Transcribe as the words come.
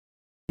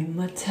Am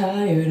I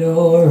tired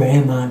or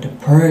am I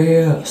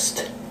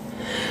depressed?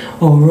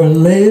 Or a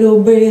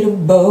little bit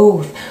of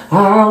both,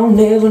 I'll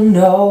never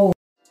know.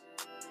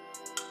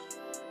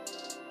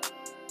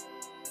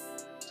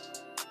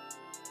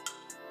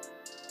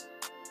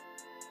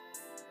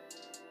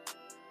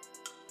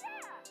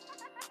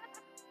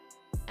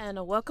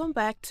 And welcome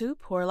back to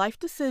Poor Life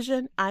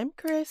Decision. I'm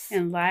Chris.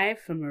 And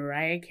live from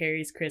Mariah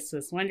Carey's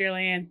Christmas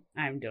Wonderland,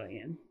 I'm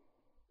Doyen.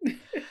 Wait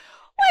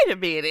a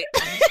minute.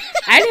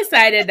 I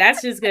decided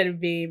that's just going to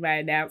be my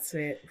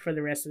announcement for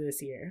the rest of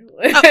this year.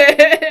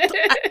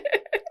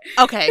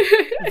 Okay.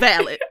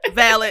 Valid.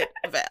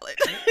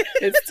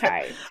 It's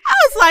time. I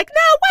was like,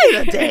 no,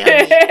 wait a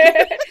damn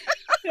minute.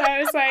 I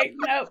was like,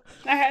 nope.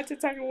 I had to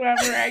talk about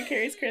Mariah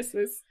Carey's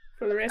Christmas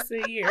for the rest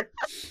of the year.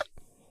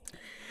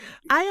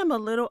 I am a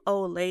little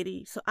old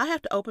lady, so I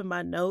have to open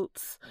my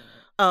notes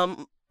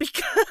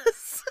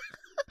because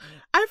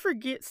I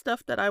forget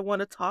stuff that I want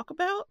to talk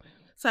about.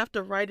 So I have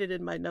to write it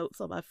in my notes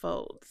on my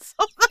phone.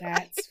 So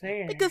That's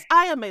fair. Because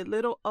I am a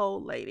little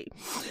old lady.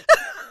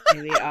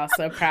 And we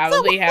also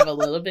probably have a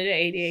little bit of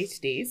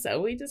ADHD,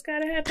 so we just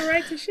gotta have to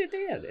write the shit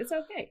down. It's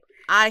okay.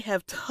 I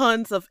have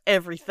tons of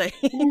everything.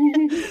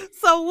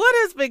 So what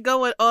has been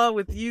going on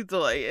with you,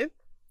 Doyen?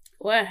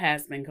 What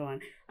has been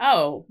going on?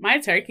 Oh, my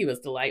turkey was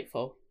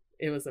delightful.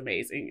 It was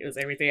amazing. It was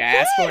everything I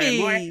asked for and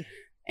more.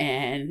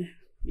 And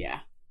yeah.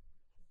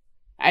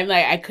 I'm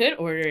like, I could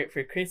order it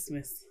for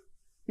Christmas.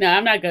 No,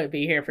 I'm not going to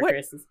be here for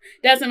Christmas.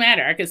 Doesn't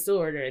matter. I could still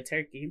order a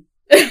turkey.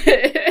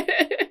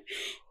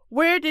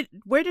 Where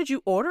did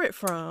you order it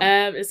from?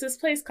 It's this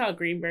place called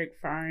Greenberg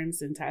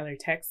Farms in Tyler,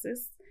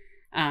 Texas.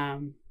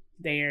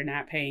 They are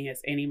not paying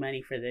us any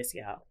money for this,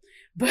 y'all.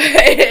 But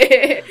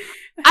I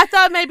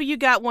thought maybe you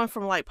got one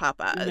from like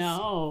Popeyes.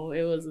 No,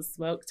 it was a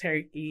smoked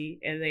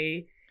turkey, and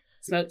they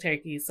smoked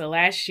turkey. So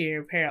last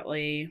year,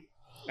 apparently,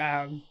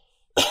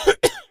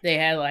 they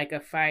had like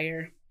a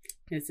fire,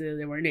 and so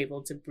they weren't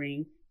able to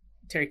bring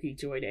turkey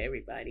joy to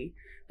everybody.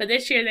 But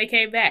this year they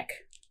came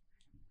back.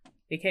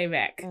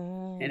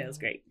 And it was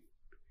great.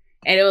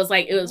 And it was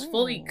like, it was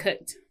fully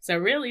cooked. So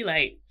really,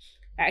 like,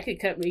 I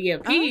could cut me a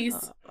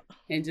piece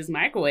and just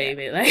microwave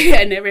it. Like,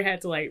 I never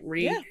had to like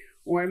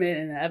warm it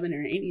in the oven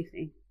or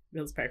anything.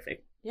 It was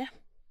perfect.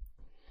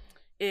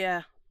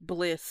 Yeah,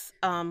 bliss.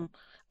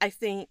 I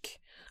think,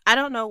 I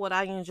don't know what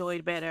I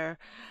enjoyed better,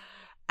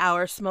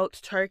 our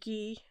smoked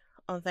turkey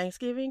on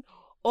Thanksgiving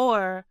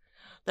or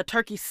the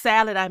turkey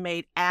salad I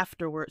made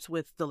afterwards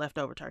with the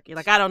leftover turkey.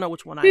 Like, I don't know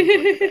which one I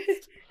enjoyed the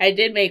best. I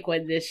did make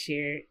one this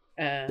year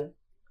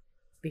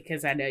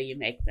because I know you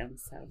make them.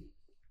 So,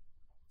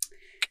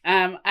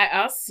 I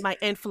also my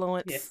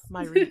influence,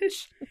 my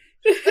reach.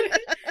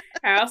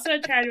 I also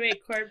tried to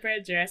make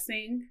cornbread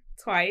dressing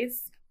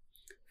twice.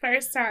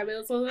 First time, it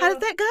was a little. How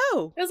did that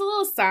go? It was a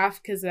little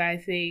soft because I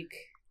think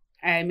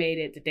I made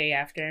it the day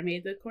after I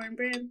made the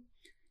cornbread,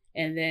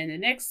 and then the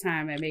next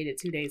time I made it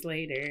 2 days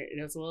later.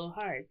 It was a little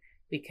hard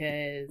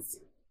because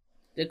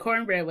the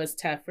cornbread was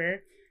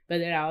tougher, but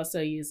then I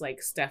also used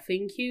like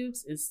stuffing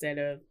cubes instead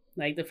of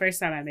like the first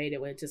time I made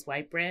it with just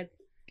white bread.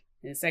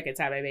 And the second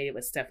time I made it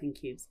with stuffing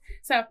cubes.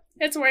 So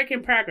it's a work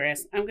in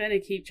progress. I'm going to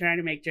keep trying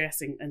to make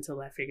dressing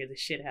until I figure this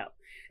shit out.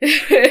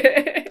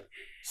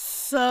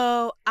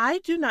 So I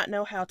do not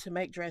know how to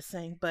make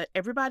dressing, but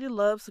everybody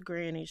loves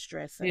Granny's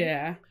dressing.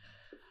 Yeah.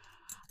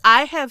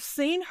 I have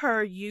seen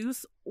her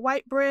use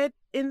white bread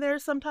in there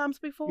sometimes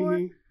before.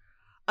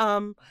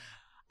 Mm-hmm.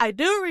 I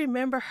do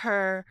remember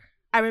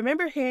I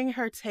remember hearing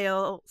her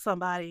tell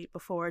somebody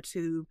before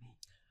to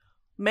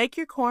make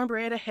your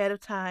cornbread ahead of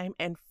time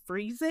and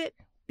freeze it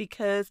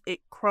because it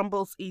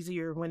crumbles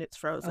easier when it's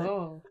frozen.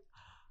 Oh.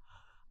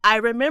 I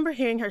remember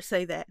hearing her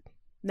say that.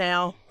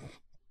 Now,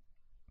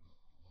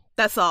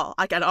 that's all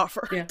I can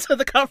offer to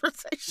the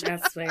conversation.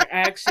 That's fair.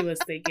 I actually was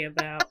thinking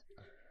about,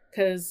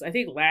 because I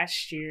think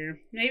last year,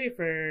 maybe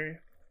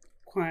for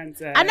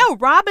Kwanzaa. I know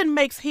Robin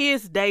makes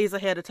his days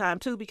ahead of time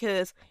too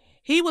because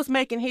he was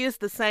making his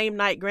the same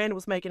night Granny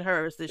was making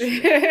hers this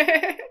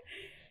year.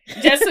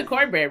 Just the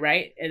cornbread,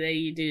 right? And then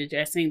you do the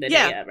dressing the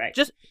day of, right?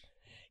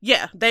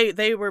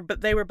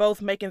 They were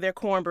both making their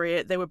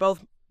cornbread. They were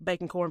both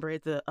baking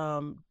cornbread the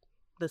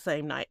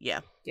same night. Yeah.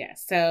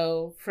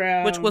 So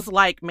which was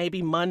like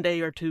maybe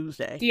Monday or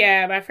Tuesday.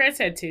 Yeah, my friend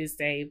said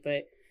Tuesday,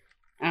 but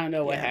I don't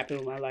know what happened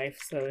with my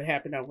life, so it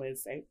happened on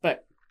Wednesday.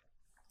 But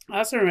I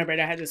also remembered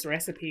I had this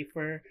recipe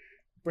for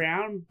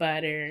brown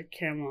butter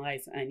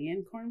caramelized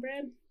onion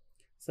cornbread.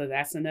 So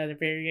that's another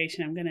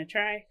variation I'm gonna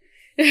try.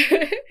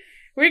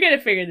 We're going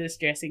to figure this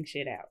dressing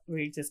shit out.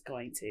 We're just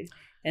going to.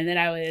 And then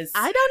I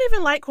don't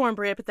even like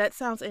cornbread, but that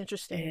sounds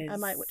interesting. I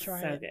might try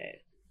it. So good.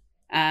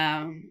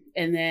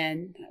 And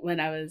then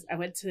when I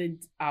went to the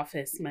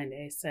office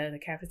Monday, so the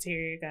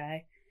cafeteria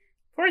guy,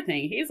 poor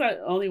thing, he's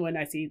the only one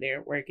I see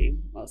there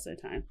working most of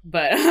the time.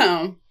 But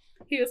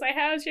he was like,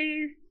 how's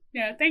your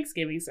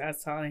Thanksgiving? So I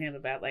was telling him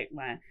about like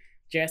my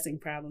dressing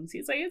problems.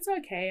 He's like, it's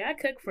okay. I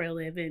cook for a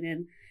living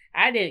and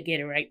I didn't get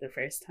it right the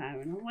first time.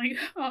 And I'm like,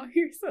 oh,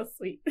 you're so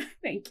sweet.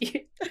 Thank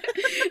you.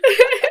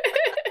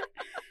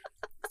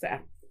 So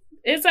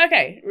it's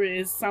okay.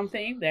 It's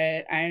something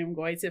that I am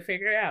going to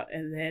figure out.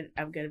 And then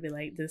I'm going to be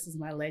like, this is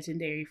my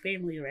legendary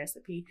family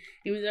recipe.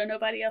 Even though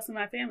nobody else in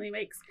my family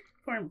makes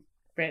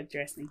cornbread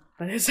dressing.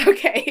 But it's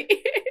okay.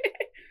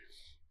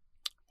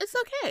 It's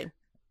okay.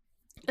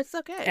 It's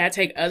okay. I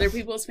take other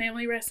people's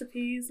family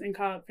recipes and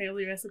call it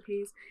family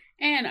recipes.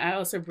 And I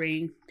also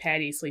bring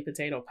Patty's sweet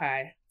potato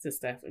pie to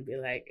stuff and be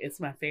like, it's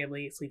my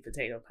family sweet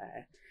potato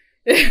pie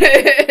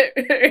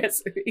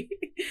recipe.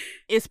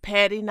 Is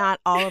Patty not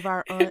all of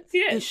our aunts?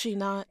 Yes. Is she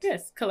not?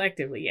 Yes,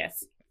 collectively,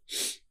 yes.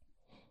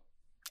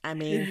 I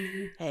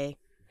mean, hey.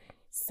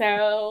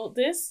 So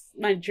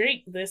my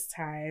drink this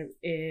time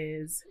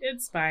is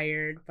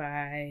inspired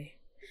by,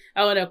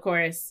 oh, and of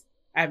course,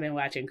 I've been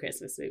watching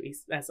Christmas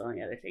movies. That's the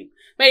only other thing.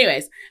 But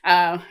anyways,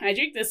 my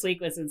drink this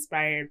week was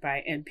inspired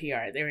by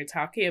NPR. They were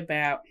talking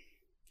about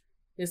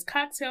this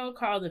cocktail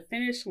called the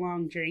Finnish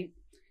Long Drink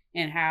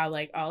and how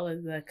like all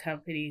of the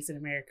companies in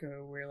America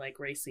were like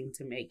racing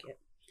to make it.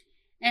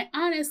 And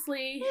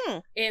honestly,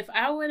 if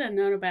I would have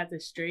known about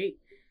this drink,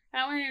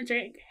 I wouldn't have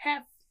drank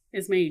half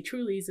as many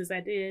Trulies as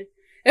I did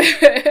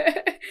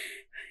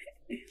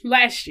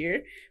last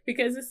year,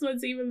 because this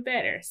one's even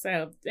better.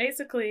 So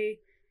basically,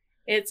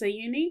 it's a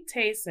unique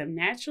taste of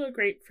natural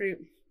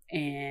grapefruit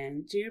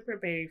and juniper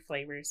berry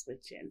flavors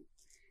with gin.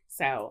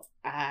 So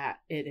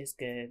it is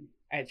good.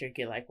 I drink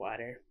it like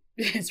water.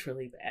 It's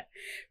really bad.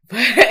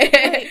 But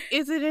wait,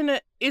 is it in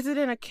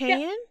a can?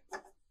 Yeah.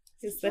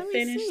 It's the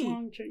Finnish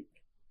Long Drink.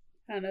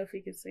 I don't know if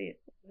you can see it.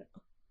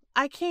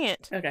 I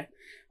can't. Okay.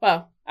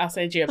 Well, I'll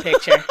send you a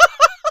picture.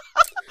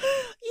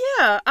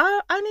 Yeah,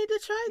 I need to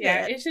try that.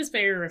 Yeah, it's just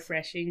very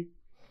refreshing.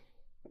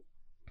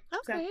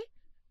 Okay.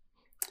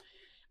 So.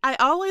 I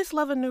always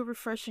love a new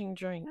refreshing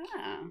drink.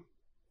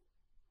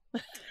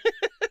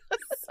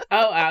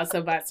 Oh, I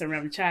also bought some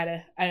rum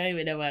chata. I don't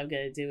even know what I'm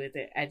going to do with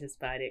it. I just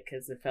bought it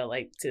because it felt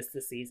like just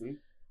the season.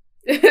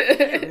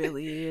 It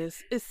really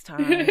is. It's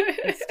time.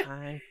 It's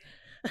time.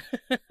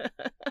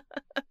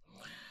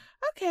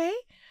 Okay.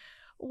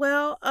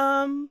 Well,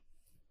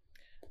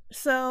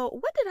 so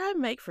what did I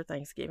make for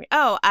Thanksgiving?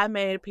 Oh, I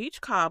made a peach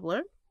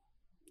cobbler,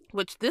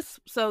 which this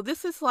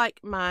is like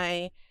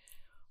my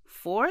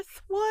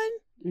fourth one.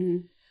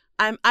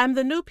 Mm-hmm. I'm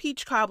the new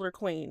peach cobbler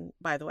queen,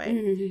 by the way.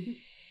 Mm-hmm.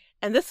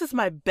 And this is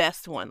my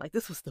best one. Like,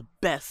 this was the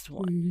best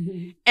one.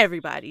 Mm-hmm.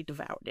 Everybody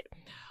devoured it.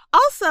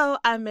 Also,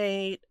 I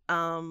made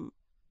really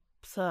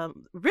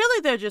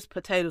they're just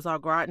potatoes au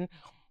gratin,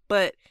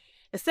 but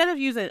instead of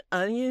using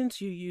onions,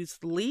 you use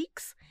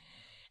leeks.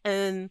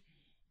 And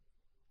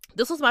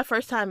this was my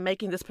first time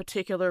making this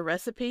particular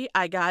recipe.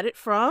 I got it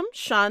from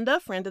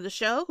Shonda, friend of the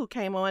show, who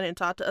came on and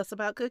talked to us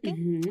about cooking.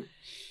 Mm-hmm.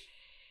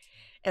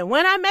 And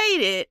when I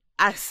made it,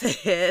 I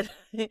sent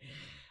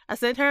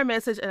her a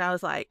message and I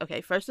was like,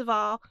 okay, first of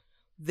all,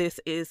 this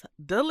is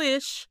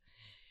delish.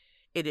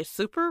 It is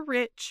super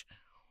rich.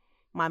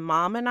 My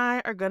mom and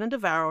I are going to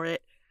devour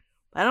it.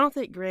 But I don't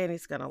think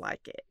Granny's going to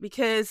like it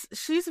because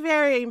she's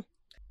very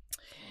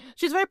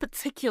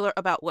particular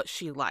about what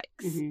she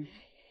likes. Mm-hmm.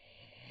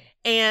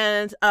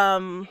 And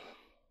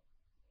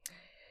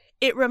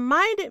it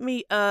reminded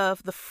me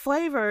of the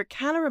flavor,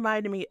 kind of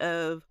reminded me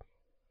of,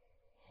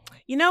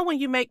 you know, when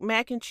you make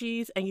mac and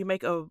cheese and you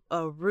make a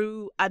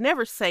roux, I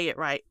never say it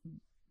right,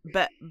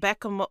 but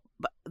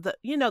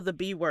the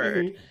B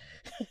word,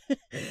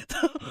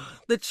 mm-hmm.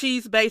 the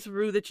cheese-based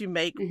roux that you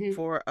make mm-hmm.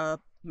 for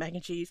mac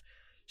and cheese.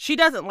 She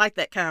doesn't like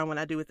that kind when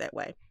I do it that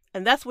way.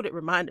 And that's what it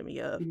reminded me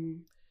of.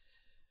 Mm-hmm.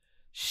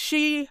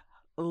 She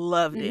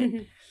loved it.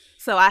 Mm-hmm.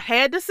 So I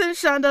had to send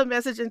Shonda a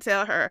message and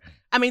tell her.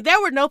 I mean, there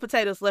were no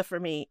potatoes left for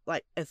me,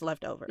 like, as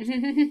leftovers.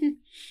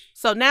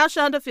 So now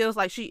Shonda feels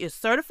like she is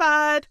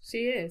certified.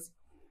 She is.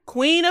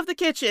 Queen of the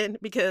kitchen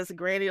because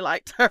Granny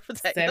liked her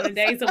potatoes. 7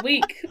 days a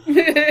week.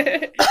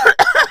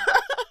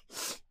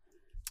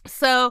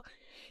 So,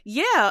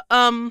 yeah,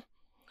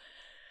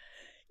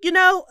 you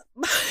know,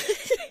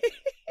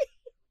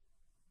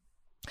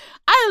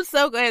 I am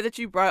so glad that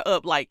you brought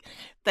up, like,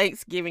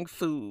 Thanksgiving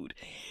food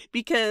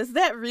because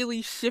that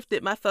really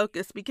shifted my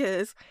focus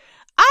because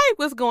I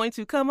was going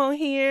to come on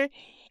here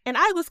and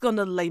I was going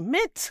to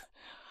lament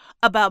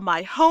about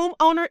my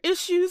homeowner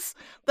issues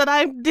that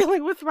I'm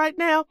dealing with right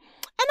now. And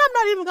I'm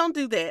not even going to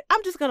do that.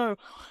 I'm just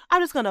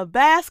going to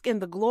bask in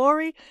the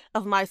glory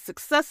of my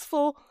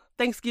successful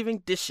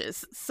Thanksgiving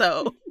dishes.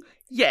 So,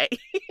 yay.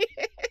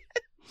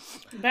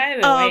 By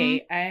the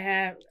way,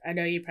 I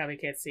know you probably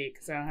can't see it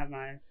because I don't have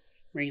my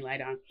ring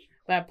light on,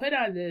 but I put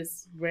on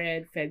this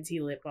red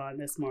Fenty lip balm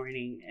this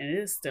morning and it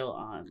is still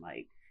on.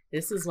 Like,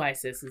 this is why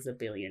Sis is a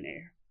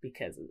billionaire,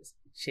 because of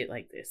shit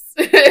like this.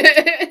 So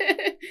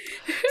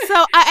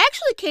I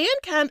actually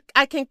can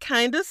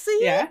kind of see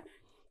it.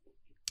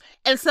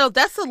 And so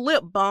that's a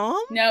lip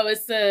balm? No,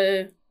 it's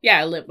a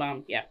lip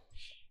balm. Yeah.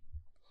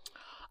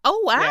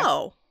 Oh,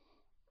 wow.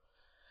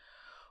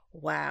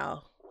 Yeah.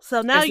 Wow.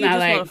 So now you just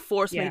want to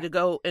force me to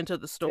go into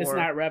the store. It's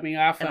not rubbing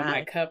off on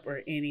my cup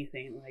or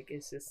anything. Like,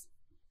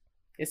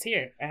 it's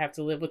here. I have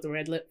to live with the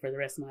red lip for the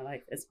rest of my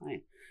life. It's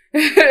fine.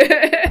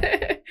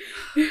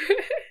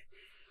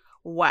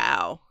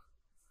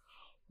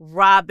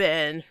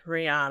 Robin,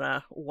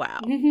 Rihanna,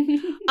 wow.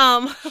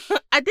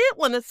 I did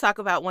want to talk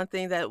about one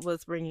thing that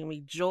was bringing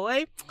me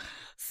joy.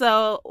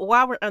 So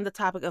while we're on the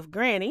topic of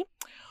Granny,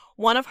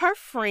 one of her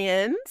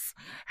friends,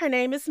 her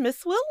name is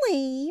Miss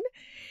Willeen.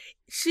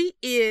 She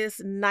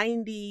is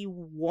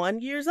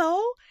 91 years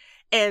old.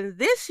 And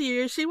this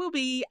year, she will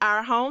be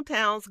our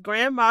hometown's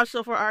Grand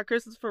Marshal for our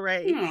Christmas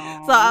parade.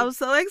 Aww. So I'm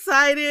so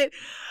excited.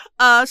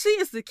 She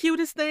is the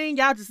cutest thing.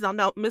 Y'all just don't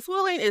know. Miss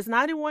Willeen is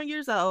 91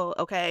 years old,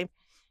 okay?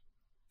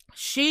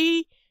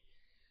 She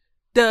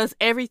does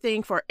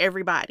everything for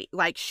everybody.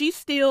 Like, she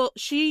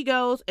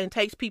goes and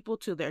takes people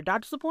to their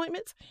doctor's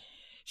appointments.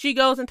 She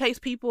goes and takes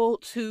people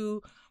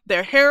to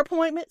their hair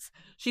appointments.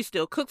 She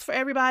still cooks for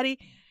everybody.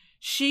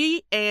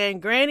 She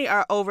and Granny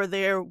are over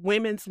their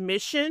women's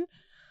mission.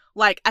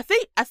 Like, I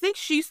think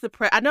she's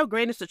I know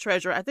Granny's the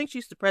treasurer. I think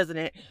she's the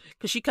president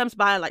because she comes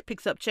by and, like,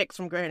 picks up checks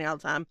from Granny all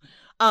the time.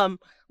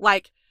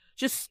 Like,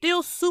 just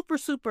still super,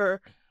 super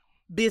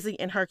busy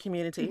in her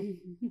community.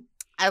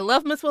 I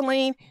love Miss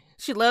Willeen.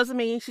 She loves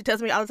me. She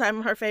tells me all the time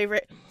I'm her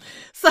favorite.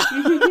 So,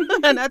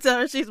 and I tell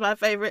her she's my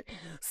favorite.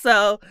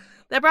 So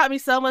that brought me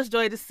so much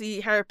joy to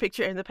see her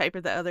picture in the paper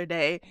the other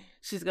day.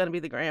 She's going to be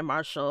the Grand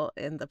Marshal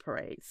in the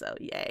parade. So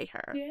yay,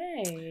 her.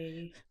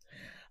 Yay.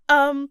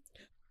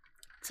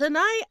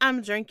 Tonight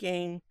I'm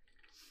drinking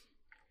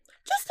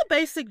just a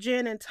basic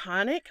gin and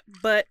tonic,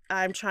 but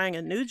I'm trying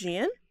a new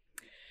gin.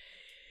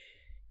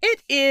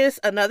 It is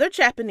another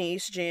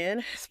Japanese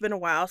gin. It's been a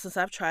while since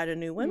I've tried a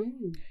new one.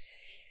 Mm.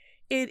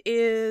 It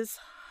is,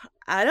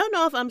 I don't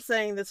know if I'm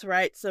saying this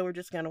right, so we're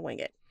just going to wing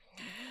it.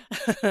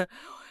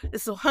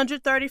 It's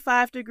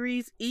 135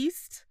 degrees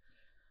east.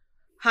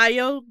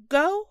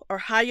 Hyogo or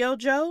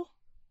Hyojo?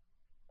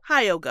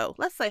 Hyogo.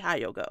 Let's say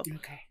Hyogo.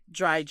 Okay.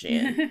 Dry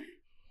gin.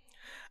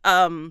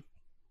 And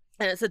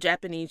it's a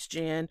Japanese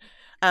gin.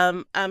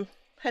 Have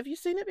you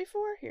seen it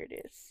before? Here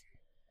it is.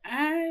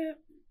 I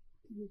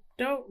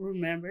don't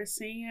remember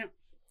seeing it.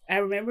 I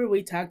remember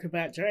we talked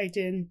about dry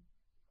gin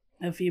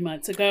a few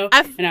months ago,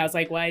 and I was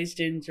like, why is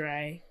gin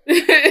dry?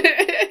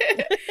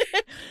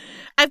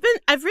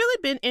 I've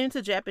really been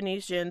into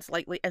Japanese gins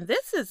lately, and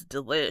this is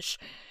delish.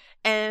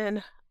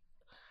 And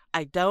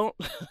I know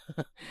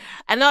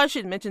I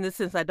should mention this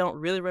since I don't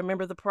really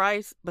remember the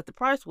price, but the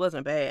price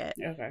wasn't bad.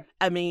 Okay.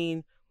 I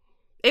mean,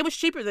 it was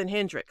cheaper than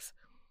Hendrick's.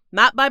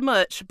 Not by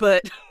much,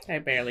 but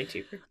barely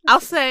cheaper. I'll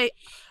say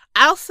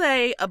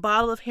a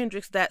bottle of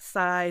Hendrick's that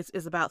size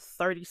is about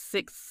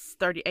 $36,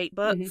 $38.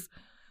 Mm-hmm.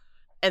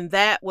 And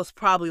that was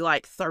probably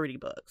like $30.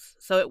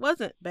 So it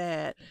wasn't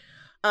bad.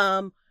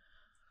 I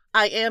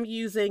am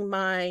using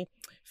my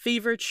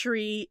Fever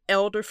Tree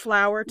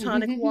elderflower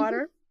tonic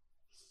water.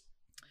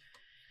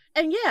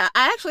 And yeah,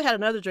 I actually had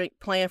another drink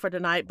planned for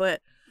tonight,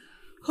 but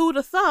who'd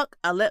have thought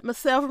I let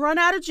myself run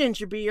out of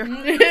ginger beer.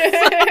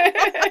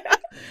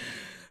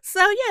 So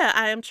yeah,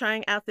 I am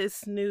trying out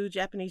this new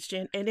Japanese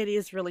gin, and it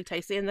is really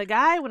tasty. And the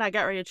guy, when I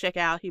got ready to check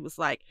out, he was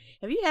like,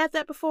 have you had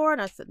that before?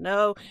 And I said,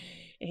 no.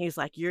 And he's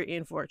like, you're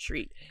in for a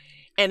treat.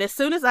 And as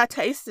soon as I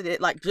tasted it,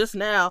 like just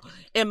now,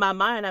 in my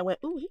mind, I went,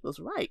 ooh, he was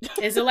right.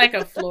 Is it like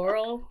a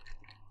floral?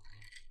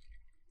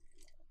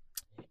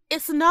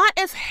 It's not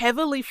as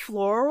heavily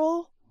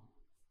floral.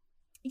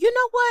 You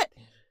know what?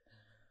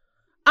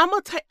 I'm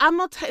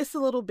gonna taste a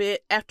little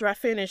bit after I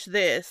finish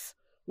this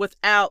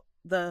without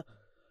the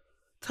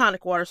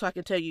tonic water, so I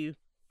can tell you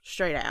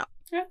straight out.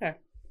 Okay.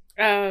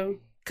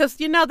 Because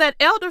you know that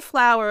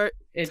elderflower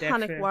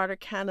tonic water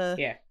kind of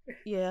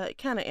it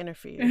kind of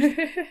interferes.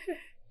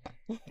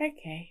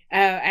 Okay. I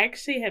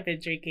actually have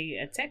been drinking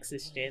a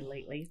Texas gin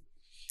lately,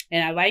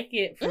 and I like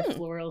it for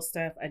floral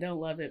stuff. I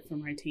don't love it for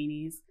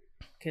martinis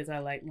because I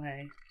like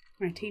my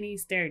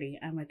martinis dirty.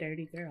 I'm a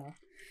dirty girl.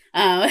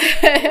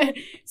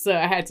 So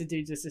I had to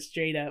do just a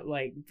straight up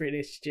like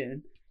British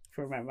gin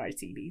for my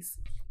martinis.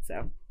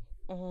 So.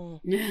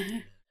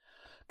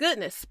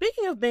 Goodness,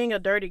 speaking of being a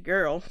dirty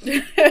girl,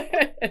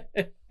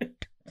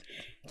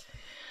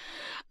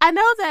 I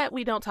know that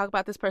we don't talk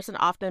about this person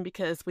often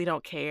because we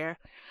don't care,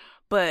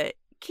 but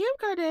Kim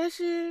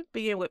Kardashian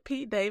being with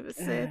Pete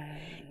Davidson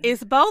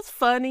is both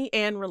funny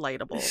and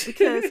relatable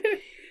because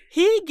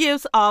he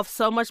gives off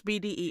so much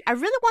BDE. I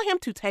really want him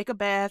to take a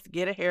bath,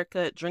 get a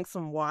haircut, drink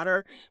some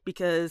water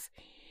because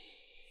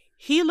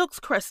he looks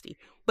crusty,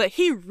 but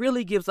he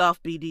really gives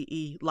off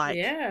BDE like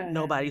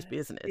nobody's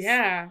business.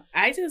 Yeah,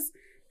 I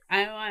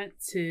want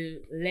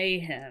to lay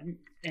him,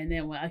 and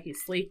then while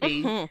he's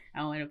sleeping,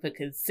 I want to put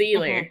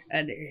concealer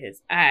under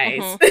his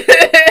eyes.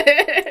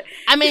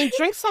 I mean,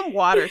 drink some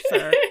water,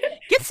 sir.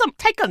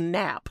 Take a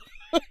nap.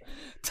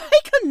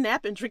 Take a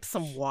nap and drink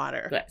some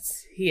water. But,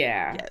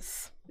 yeah.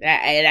 Yes.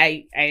 And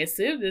I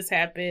assume this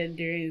happened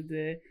during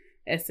the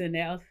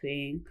SNL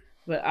thing,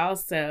 but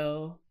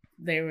also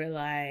they were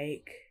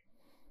like,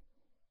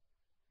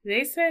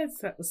 they said,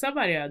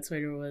 somebody on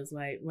Twitter was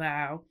like,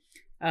 wow,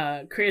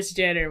 Kris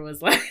Jenner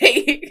was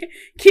like,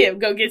 Kim,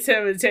 go get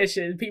some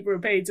attention. People are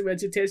paying too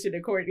much attention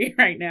to Kourtney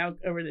right now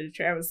over the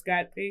Travis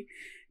Scott thing.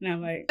 And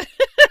I'm like,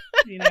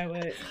 you know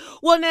what?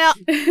 Well, now,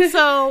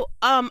 so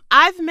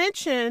I've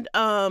mentioned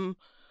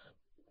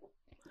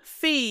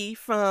Fee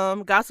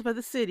from Gossip of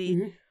the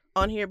City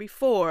on here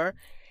before,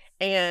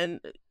 and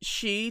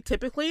she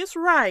typically is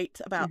right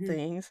about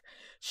things.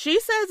 She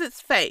says it's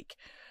fake.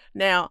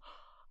 Now,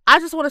 I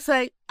just want to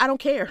say, I don't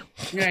care.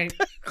 Right.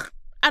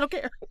 I don't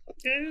care.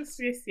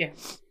 Yeah.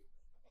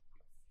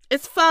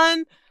 It's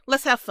fun.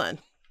 Let's have fun.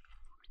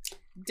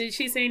 Did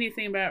she say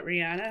anything about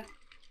Rihanna?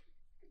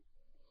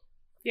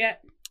 Yeah.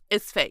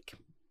 It's fake.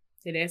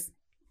 It is?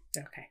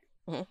 Okay.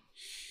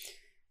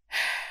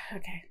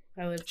 Okay.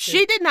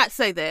 She did not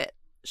say that.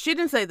 She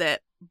didn't say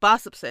that.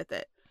 Bossip said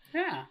that.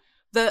 Yeah.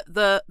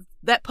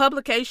 That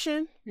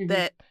publication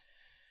that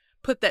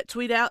put that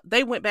tweet out,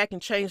 they went back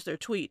and changed their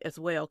tweet as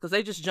well because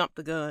they just jumped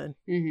the gun.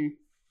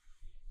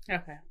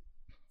 Okay.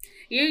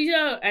 You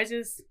know,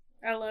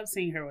 I love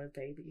seeing her with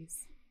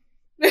babies.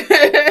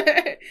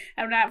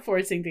 I'm not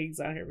forcing things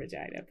on her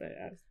vagina, but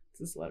I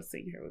just love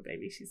seeing her with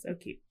babies. She's so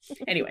cute.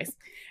 Anyways,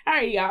 all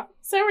right, y'all.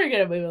 So we're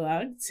gonna move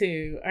along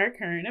to our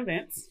current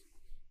events.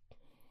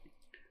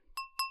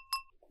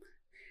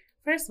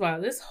 First of all,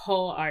 this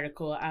whole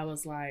article, I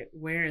was like,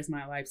 where is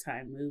my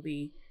Lifetime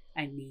movie?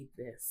 I need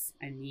this.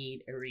 I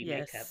need a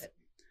remake of it.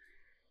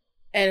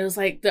 And it was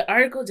like, the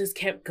article just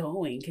kept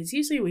going. Because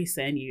usually we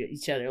send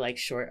each other like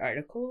short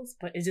articles,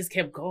 but it just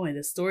kept going.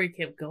 The story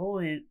kept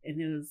going.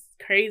 And it was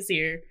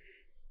crazier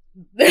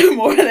the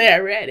more that I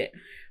read it.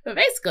 But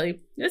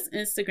basically, this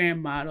Instagram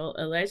model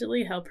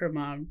allegedly helped her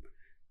mom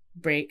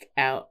break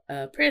out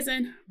of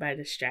prison by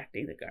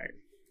distracting the guard.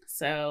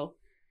 So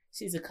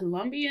she's a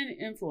Colombian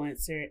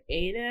influencer,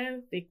 Ada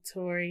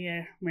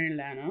Victoria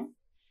Merlano.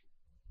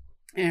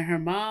 And her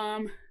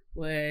mom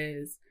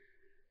was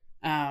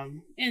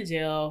in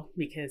jail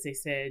because they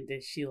said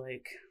that she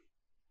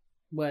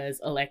was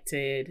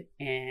elected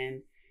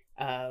and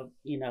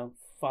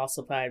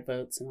falsified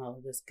votes and all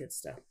of this good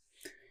stuff.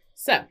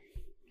 So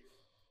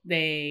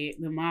the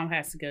mom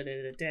has to go to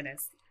the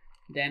dentist.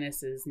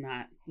 Dentist is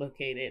not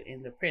located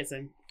in the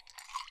prison,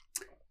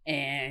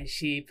 and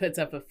she puts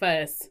up a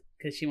fuss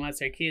because she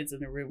wants her kids in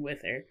the room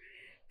with her.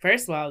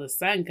 First of all, the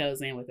son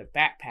goes in with a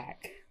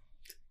backpack,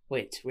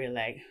 which we're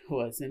like,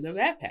 what's in the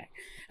backpack?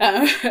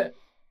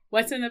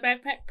 What's in the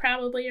backpack?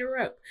 Probably a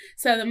rope.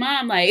 So the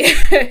mom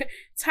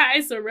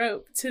ties the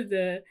rope to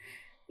the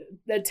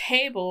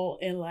table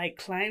and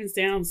climbs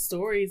down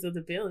stories of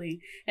the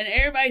building, and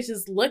everybody's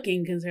just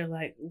looking because they're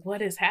like,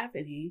 what is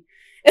happening?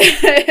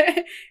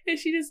 And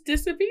she just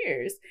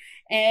disappears.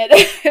 And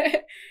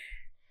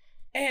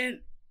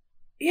and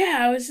yeah,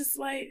 I was just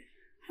like,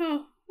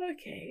 oh,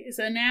 okay.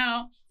 So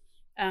now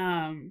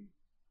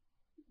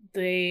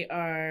they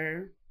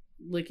are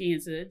looking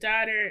into the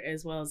daughter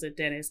as well as the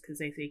dentist because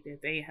they think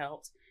that they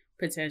helped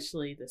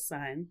potentially the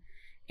son.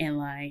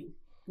 And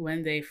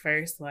when they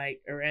first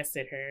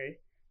arrested her,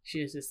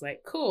 she was just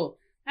like, cool,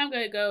 I'm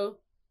gonna go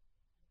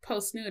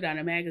post nude on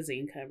a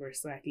magazine cover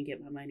so I can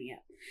get my money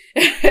up.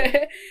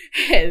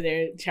 And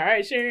they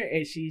charged her,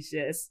 and she's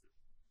just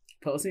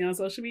posting on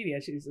social media.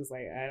 She's just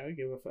like, I don't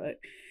give a fuck.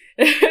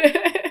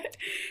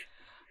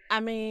 I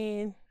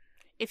mean,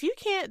 if you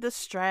can't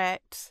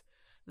distract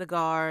the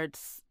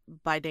guards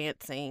by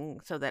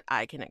dancing so that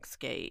I can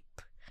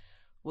escape,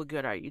 what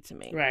good are you to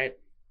me? Right.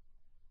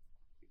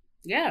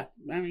 Yeah.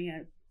 I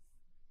mean,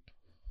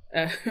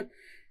 I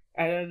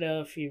don't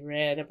know if you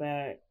read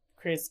about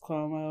Chris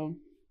Cuomo.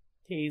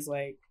 He's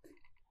what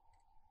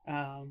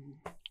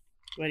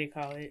do you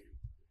call it?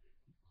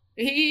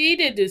 He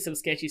did do some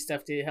sketchy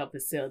stuff to help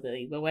his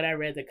sibling, but when I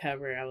read the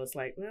cover, I was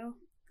like, well,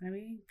 I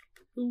mean,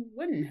 who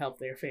wouldn't help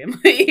their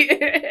family?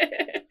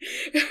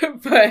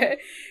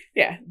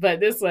 But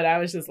this one, I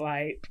was just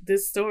like,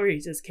 this story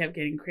just kept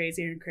getting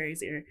crazier and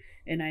crazier,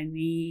 and I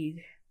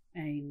need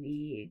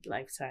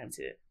Lifetime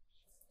to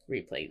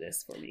replay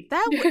this for me.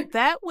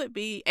 That would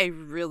be a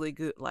really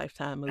good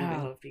Lifetime movie.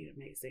 Oh, it would be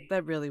amazing.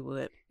 That really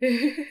would.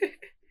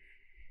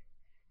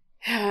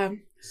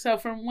 So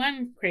from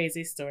one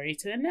crazy story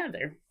to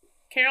another,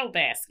 Carol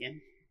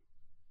Baskin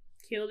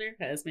killed her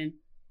husband,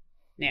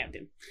 nabbed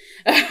him.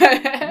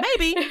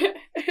 Maybe.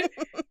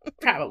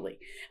 Probably.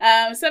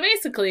 So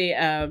basically,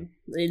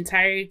 in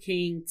Tiger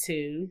King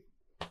 2,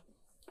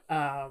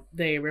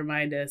 they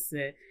remind us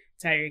that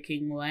Tiger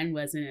King 1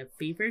 wasn't a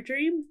fever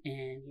dream,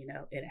 and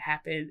it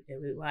happened,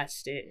 and we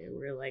watched it, and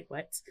we were like,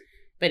 what?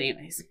 But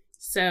anyways,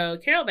 so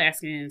Carol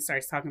Baskin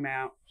starts talking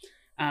about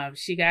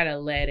she got a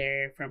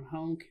letter from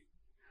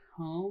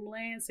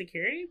Homeland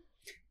Security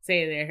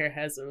saying that her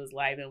husband was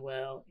alive and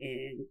well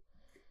in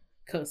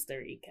Costa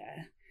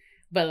Rica.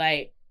 But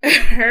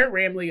her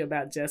rambling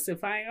about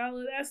justifying all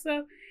of that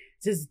stuff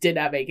just did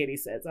not make any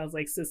sense. I was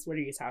like, sis, what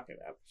are you talking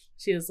about?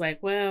 She was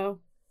like,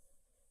 well,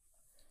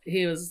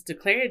 he was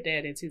declared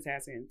dead in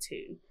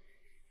 2002.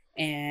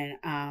 And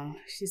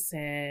she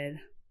said,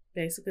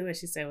 basically what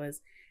she said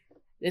was,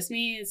 this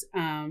means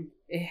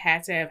it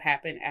had to have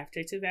happened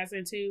after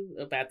 2002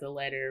 about the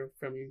letter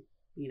from,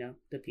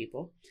 the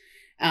people.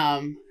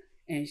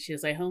 And she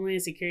was like,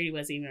 Homeland Security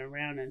wasn't even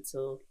around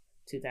until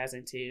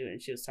 2002.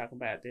 And she was talking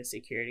about the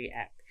Security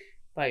Act.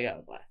 Blah,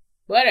 blah, blah.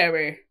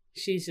 Whatever.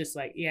 She's just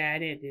like, yeah, I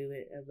didn't do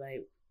it. I'm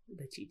like,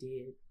 but you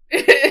did.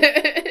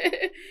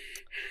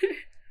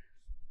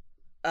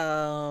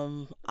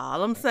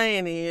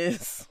 saying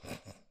is,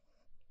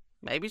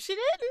 maybe she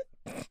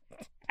didn't.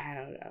 I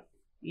don't know.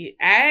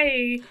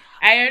 I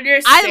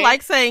understand.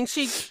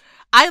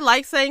 I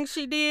like saying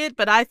she did,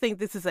 but I think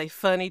this is a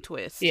funny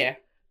twist. Yeah.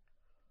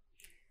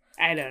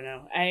 I don't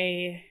know.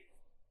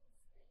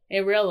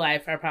 In real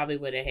life, I probably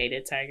would have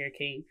hated Tiger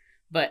King,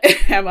 but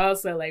I'm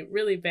also like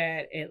really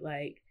bad at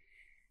like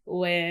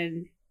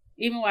when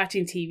even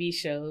watching TV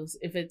shows.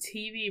 If a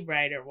TV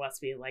writer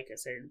wants me to like a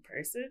certain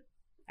person,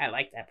 I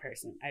like that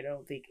person. I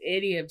don't think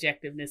any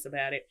objectiveness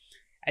about it.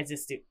 I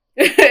just do.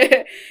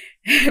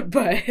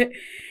 But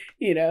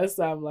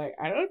so I'm like,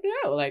 I don't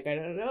know. Like, I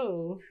don't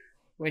know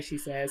what she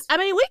says. I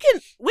mean,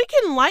 we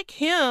can like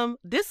him,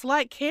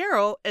 dislike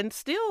Carol, and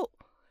still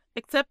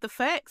accept the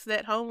facts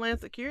that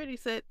Homeland Security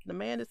said the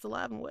man is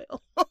alive and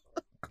well.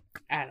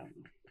 I don't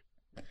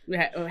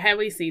know. Have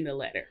we seen the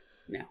letter?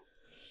 No.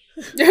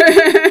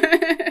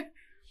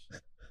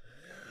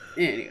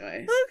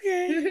 Anyways.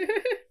 Okay.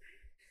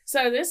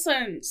 So this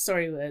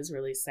story was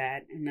really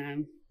sad, and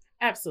I'm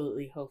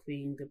absolutely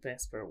hoping the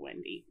best for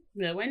Wendy.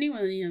 Wendy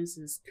Williams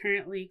is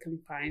currently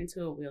confined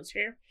to a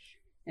wheelchair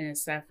and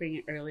is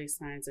suffering early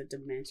signs of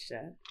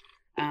dementia.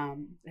 I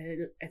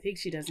think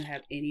she doesn't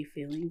have any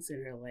feelings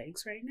in her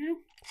legs right now.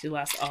 She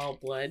lost all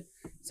blood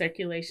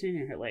circulation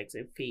in her legs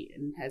and feet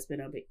and has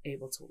been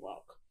able to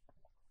walk.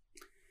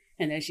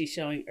 And then she's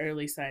showing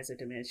early signs of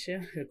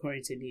dementia,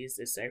 according to News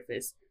That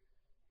Surfaced,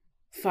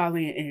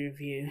 following an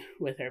interview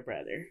with her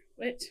brother.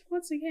 Which,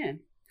 once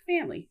again,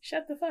 family,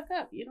 shut the fuck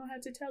up. You don't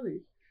have to tell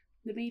the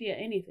media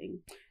anything.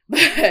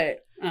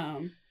 But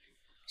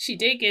she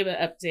did give an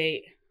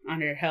update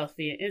on her health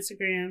via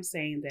Instagram,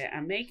 saying that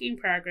I'm making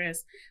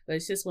progress, but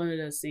it's just one of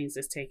those things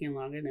that's taking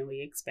longer than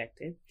we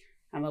expected.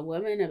 I'm a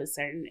woman of a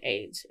certain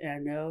age, and I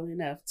know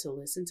enough to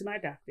listen to my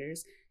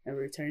doctors and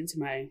return to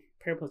my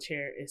purple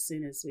chair as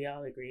soon as we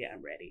all agree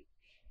I'm ready.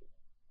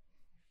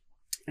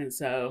 And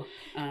so,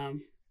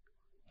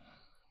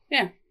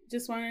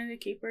 just wanted to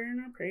keep her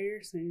in our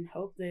prayers and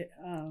hope that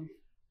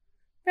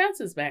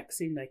bounces back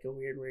seemed like a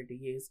weird word to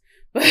use,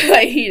 but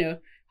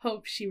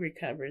hope she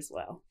recovers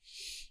well.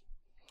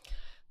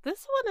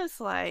 This one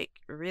is like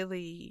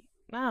really,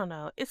 I don't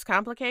know, it's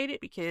complicated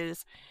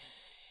because,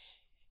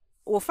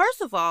 well,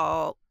 first of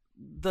all,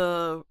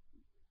 the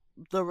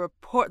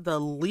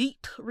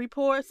leaked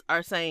reports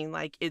are saying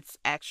like it's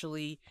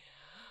actually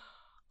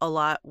a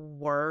lot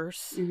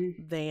worse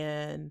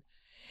than,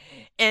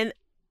 and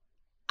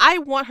I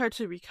want her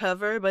to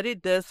recover, but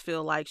it does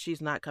feel like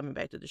she's not coming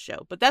back to the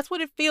show. But that's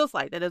what it feels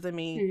like. That doesn't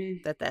mean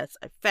that that's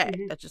a fact.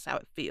 That's just how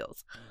it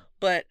feels.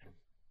 But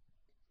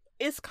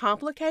it's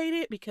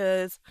complicated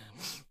because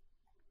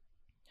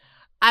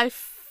I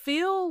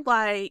feel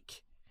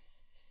like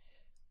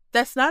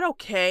that's not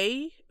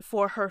okay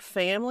for her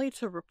family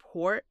to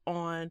report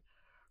on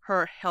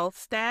her health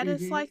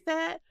status like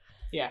that.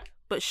 Yeah.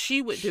 But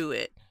she would do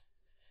it.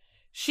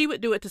 She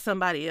would do it to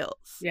somebody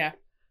else. Yeah.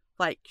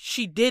 Like,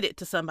 she did it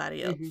to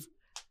somebody else,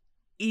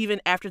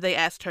 even after they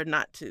asked her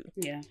not to.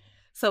 Yeah.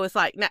 So it's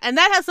like, and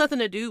that has nothing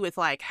to do with,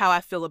 like, how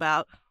I feel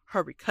about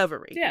her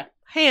recovery. Yeah.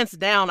 Hands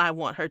down, I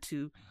want her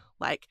to,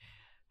 like,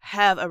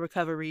 have a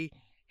recovery.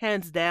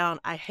 Hands down,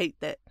 I hate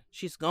that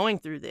she's going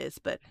through this.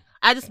 But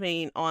I just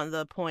mean on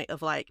the point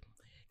of, like,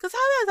 because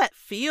how does that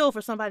feel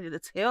for somebody to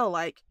tell,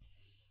 like,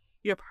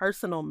 your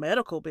personal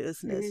medical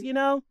business, you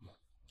know?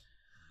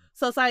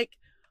 So it's like,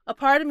 a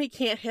part of me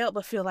can't help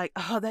but feel like,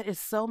 oh, that is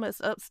so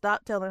messed up.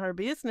 Stop telling her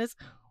business.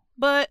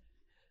 But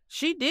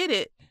she did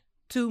it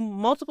to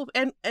multiple,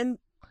 and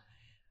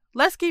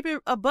let's keep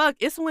it a buck.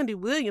 It's Wendy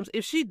Williams.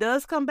 If she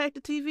does come back to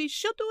TV,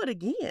 she'll do it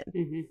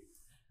again.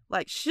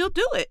 Like, she'll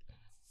do it.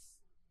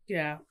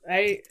 Yeah.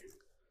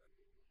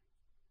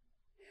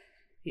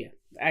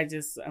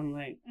 I'm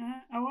like,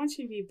 I want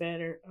you to be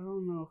better. I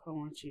don't know if I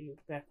want you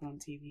back on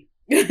TV.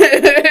 Yeah,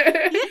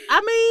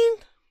 I mean,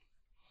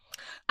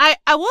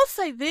 I will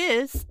say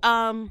this.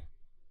 I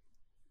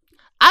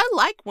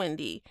like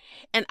Wendy,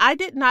 and I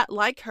did not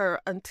like her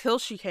until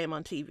she came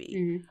on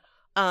TV.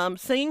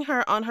 Seeing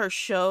her on her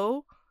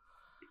show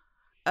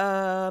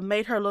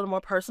made her a little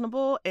more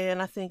personable,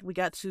 and I think we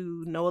got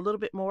to know a little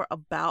bit more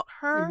about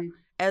her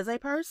as a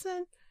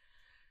person,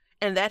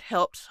 and that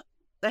helped.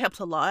 That helped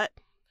a lot.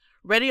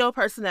 Radio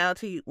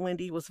personality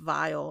Wendy was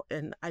vile,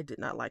 and I did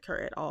not like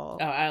her at all.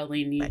 Oh, I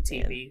only knew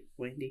TV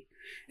Wendy.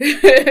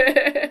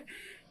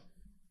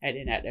 I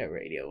did not know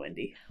Radio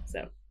Wendy,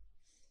 so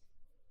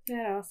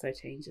that also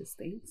changes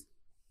things.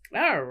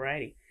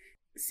 Alrighty.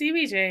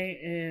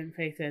 CBJ and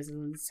Faith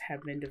Evans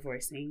have been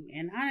divorcing,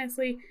 and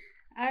honestly,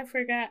 I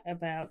forgot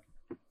about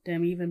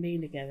them even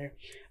being together.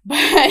 But,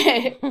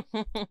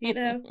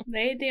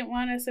 they didn't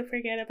want us to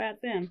forget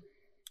about them.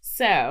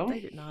 So,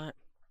 they did not.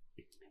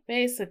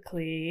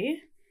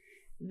 Basically,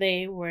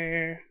 they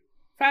were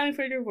filing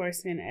for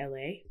divorce in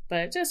LA,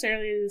 but just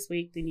earlier this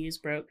week, the news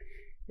broke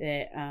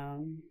that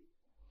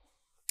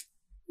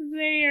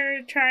they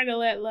are trying to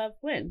let love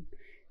win.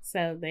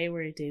 So they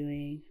were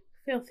doing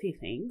filthy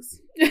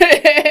things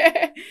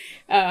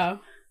on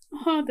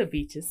the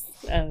beaches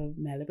of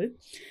Malibu.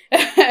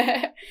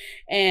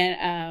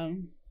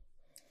 And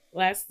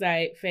last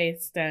night,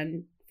 Faith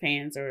stunned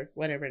fans, or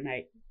whatever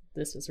night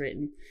this was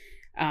written,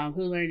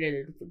 who learned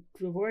the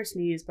divorce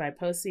news by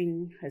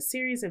posting a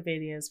series of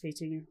videos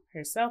featuring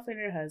herself and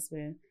her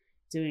husband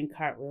doing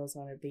cartwheels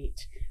on a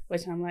beach.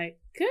 Which I'm like,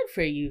 good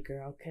for you,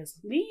 girl, because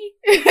me,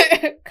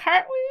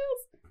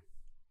 cartwheels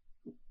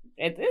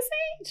at this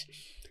age?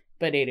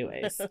 But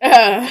anyways,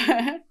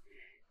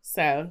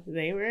 so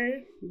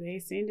they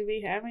seem to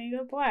be having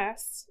a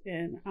blast.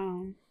 And,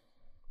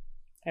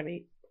 I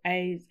mean,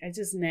 I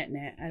just net,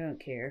 I don't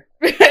care.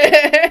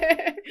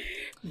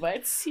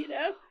 But, you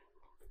know,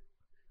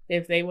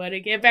 if they want to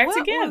get back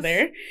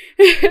together.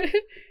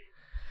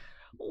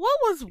 What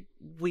was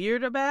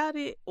weird about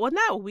it? Well,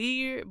 not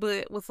weird, but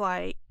it was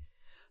like,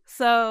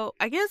 so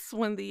I guess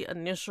when the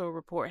initial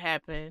report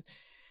happened,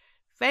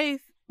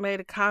 Faith made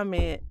a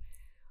comment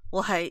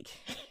like,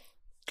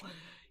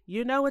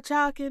 you know what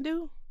y'all can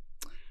do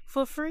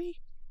for free?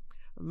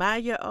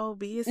 Mind your own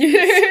business.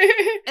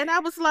 And I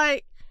was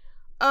like,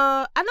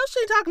 I know she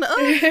ain't talking to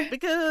us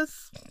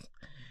because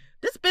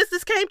this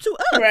business came to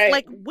us. Right.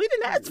 Like, we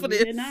didn't ask for this.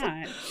 We did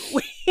not.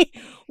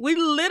 We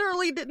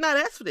literally did not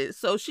ask for this.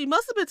 So she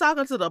must have been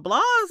talking to the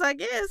blogs, I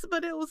guess.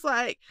 But it was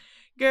like,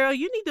 girl,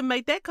 you need to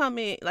make that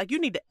comment. Like, you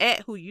need to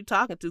add who you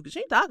talking to, because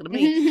she ain't talking to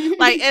me.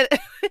 Like,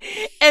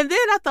 and then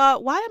I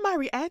thought, why am I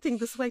reacting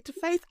this way to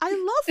Faith? I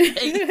love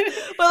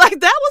Faith. But like,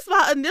 that was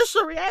my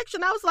initial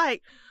reaction. I was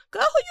like,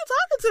 girl, who you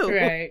talking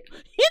to? Right.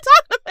 You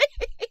talking to me?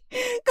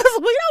 Because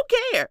we don't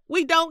care.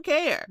 We don't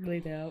care. We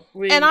don't.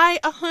 And I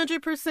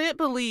 100%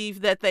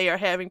 believe that they are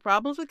having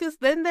problems, because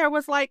then there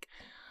was like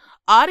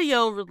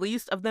audio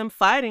released of them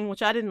fighting,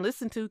 which I didn't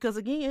listen to because,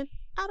 again,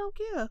 I don't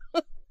care.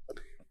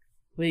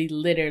 We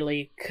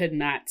literally could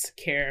not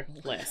care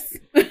less.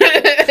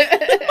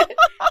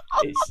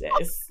 It's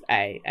just,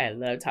 I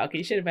love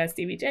talking shit about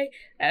Stevie J.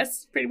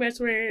 That's pretty much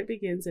where it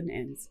begins and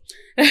ends.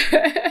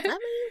 I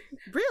mean,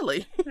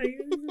 really?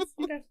 You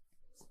know,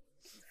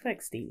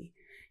 fuck Stevie.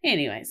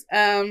 Anyways,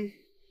 I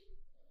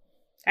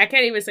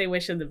can't even say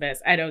wish him the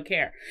best. I don't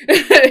care.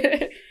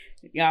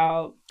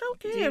 Y'all, don't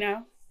care. You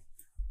know,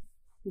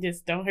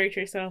 just don't hurt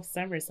yourself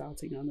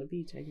somersaulting on the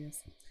beach, I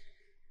guess.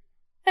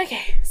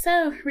 Okay,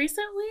 so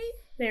recently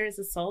there is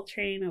a Soul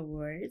Train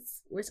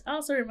Awards, which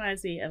also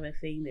reminds me of a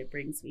thing that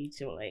brings me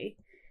joy.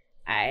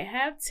 I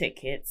have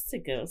tickets to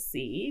go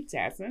see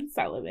Jazmine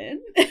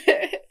Sullivan.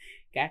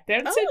 Got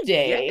them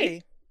today.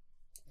 Yay.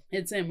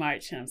 It's in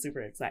March, and I'm super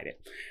excited.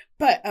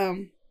 But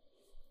all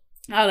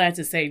that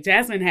to say,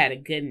 Jazmine had a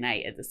good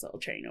night at the Soul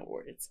Train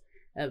Awards.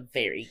 A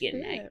very good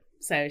night.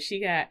 So she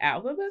got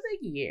Album of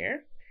the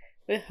Year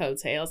with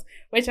Hotels,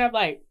 which I'm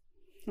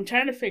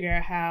trying to figure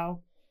out how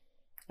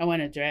I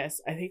want to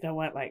dress. I think I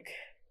want like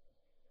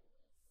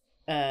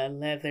a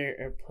leather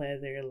or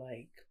pleather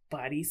like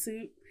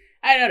bodysuit.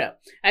 I don't know.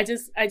 I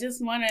just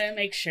want to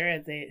make sure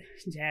that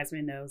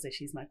Jazmine knows that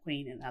she's my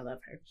queen and I love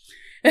her.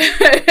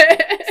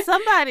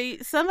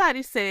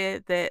 Somebody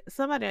said that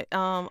somebody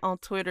on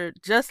Twitter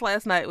just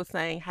last night was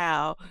saying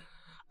how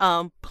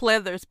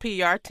pleather's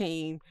PR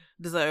team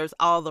deserves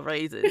all the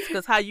raises,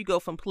 because how you go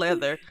from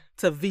pleather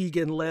to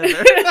vegan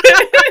leather.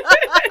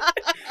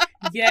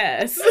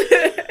 Yes.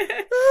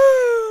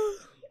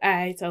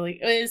 I totally.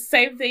 It's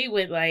same thing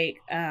with like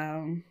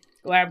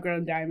lab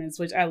grown diamonds,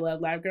 which I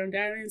love lab grown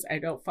diamonds. I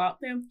don't fault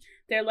them.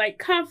 They're like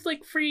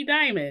conflict free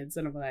diamonds,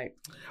 and I'm like,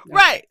 okay.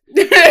 Right.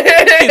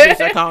 Cubic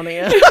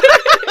zirconia.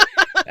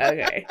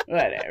 Okay,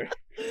 whatever.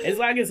 As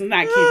long as it's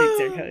not cubic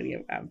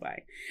zirconia, I'm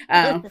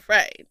fine.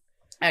 Right.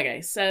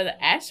 Okay, so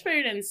the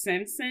Ashford and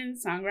Simpson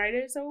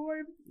Songwriters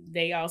Award,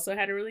 they also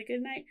had a really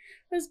good night.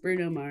 It was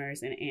Bruno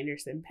Mars and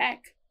Anderson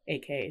 .Paak,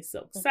 aka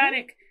Silk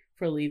Sonic,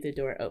 for Leave the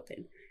Door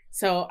Open.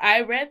 So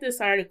I read this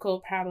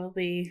article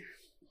probably,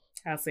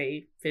 I'll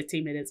say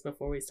 15 minutes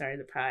before we started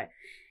the pod,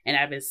 and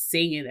I've been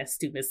singing that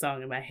stupid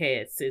song in my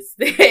head since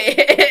then,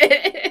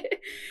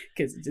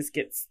 because it just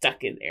gets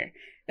stuck in there.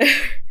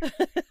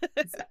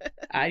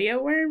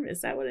 Audio worm?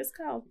 Is that what it's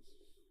called?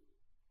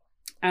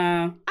 I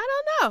don't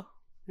know.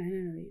 I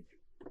don't know either.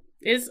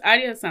 It's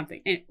audio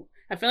something. And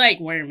I feel like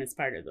worm is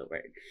part of the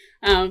word.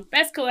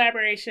 Best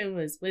collaboration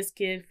was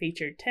Wizkid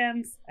featured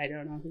Tems. I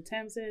don't know who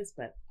Tems is,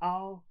 but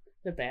all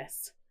the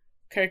best.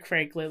 Kirk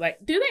Franklin.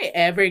 Like, do they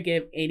ever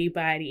give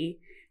anybody,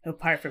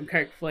 apart from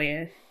Kirk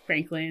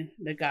Franklin,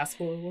 the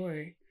Gospel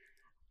Award?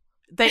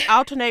 They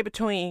alternate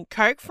between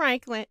Kirk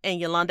Franklin and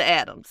Yolanda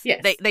Adams.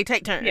 Yes. They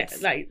take turns. Yeah,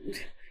 like,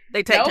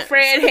 they take turns.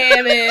 Fred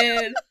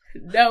Hammond.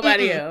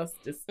 Nobody else.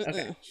 Just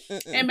okay.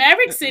 And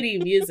Maverick City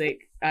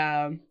Music.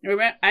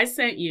 Remember, I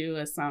sent you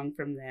a song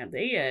from them.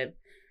 They had,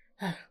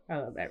 I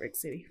love Maverick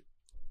City.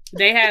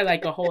 They had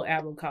like a whole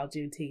album called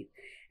Juneteenth,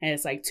 and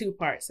it's like 2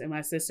 parts. And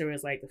my sister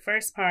was like, the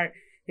first part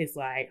is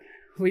like,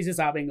 we just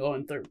all been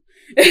going through,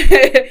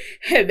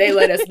 and they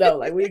let us know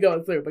like we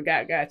going through, but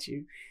God got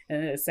you.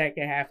 And then the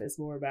second half is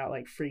more about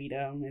like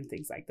freedom and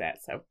things like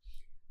that. So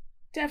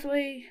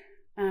definitely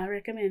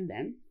recommend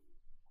them.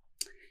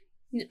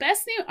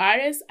 Best new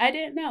artist, I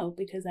didn't know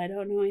because I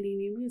don't know any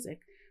new music,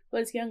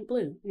 was Young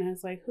Blue. And I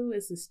was like, who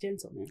is this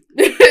gentleman?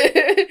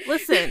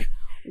 Listen,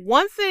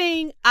 One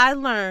thing I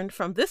learned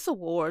from this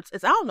awards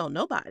is I don't know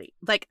nobody.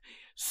 Like,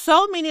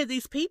 so many of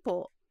these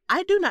people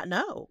I do not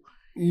know.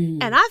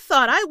 And I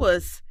thought I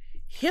was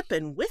hip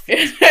and with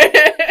it.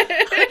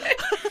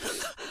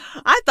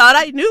 I thought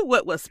I knew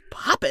what was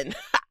popping.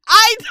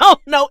 I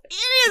don't know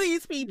any of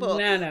these people.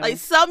 No. Like,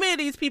 so many of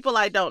these people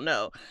I don't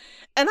know.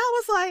 And I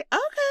was like,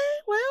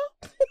 okay, well.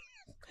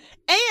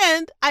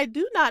 And I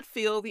do not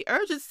feel the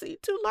urgency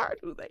to learn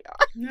who they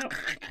are. No.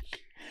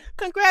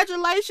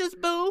 Congratulations,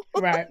 boo.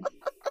 Right.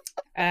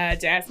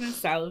 Jasmine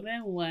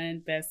Sullivan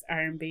won Best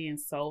R&B and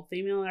Soul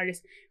Female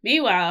Artist.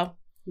 Meanwhile,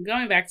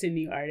 going back to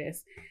new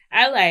artists,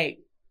 I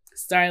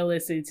started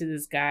listening to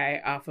this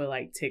guy off of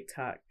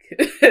TikTok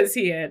because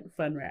he had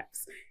fun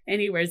raps and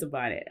he wears a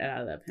bonnet and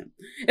I love him.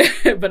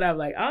 But I'm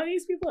like, all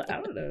these people,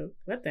 I don't know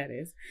what that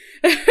is.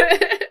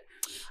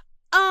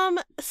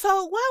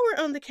 So while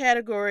we're on the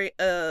category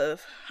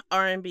of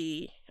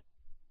R&B,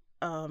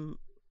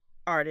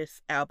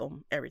 artist,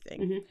 album,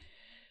 everything. Mm-hmm.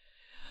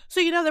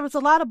 So, there was a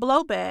lot of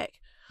blowback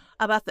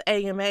about the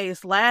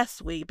AMAs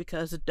last week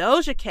because the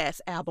Doja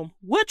Cat's album,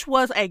 which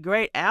was a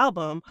great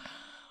album,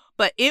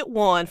 but it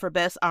won for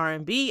Best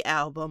R&B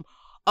album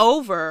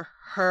over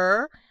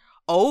her,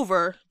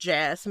 over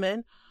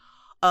Jasmine,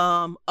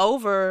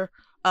 over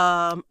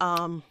Jhené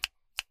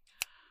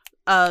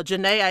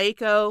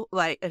Aiko,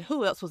 and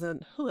who else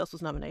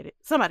was nominated?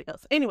 Somebody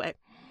else. Anyway.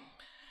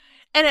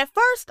 And at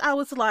first I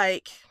was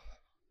like,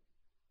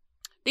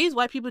 these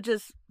white people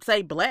just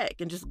say black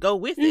and just go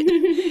with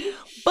it.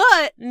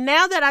 But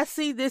now that I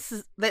see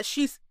that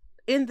she's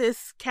in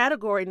this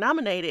category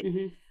nominated,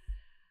 mm-hmm.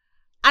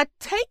 I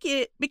take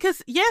it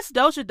because yes,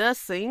 Doja does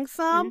sing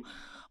some,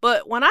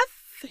 but when I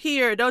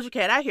hear Doja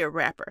Cat, I hear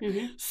rapper.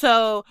 Mm-hmm.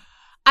 So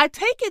I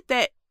take it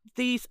that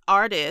these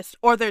artists,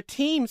 or their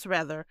teams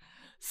rather,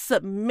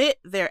 submit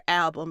their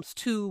albums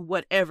to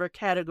whatever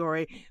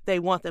category they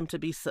want them to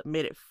be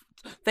submitted.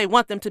 They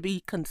want them to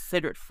be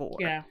considered for.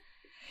 Yeah.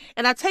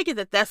 And I take it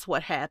that that's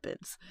what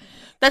happens.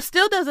 That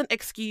still doesn't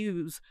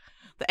excuse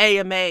the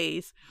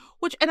AMAs,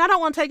 and I don't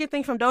want to take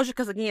anything from Doja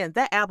because, again,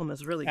 that album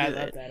is really good.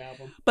 I love that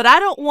album. But I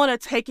don't want to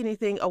take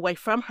anything away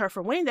from her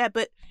for winning that,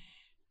 but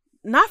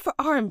not for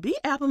R&B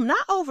album,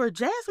 not over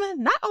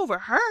Jasmine, not over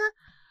her,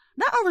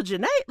 not over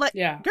Jhené.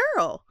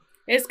 Girl.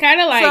 It's kind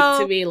of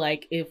to me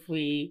if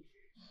we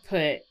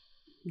put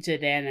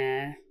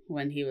Jadena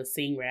when he was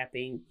sing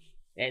rapping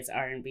as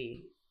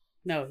R&B.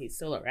 No, he's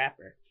still a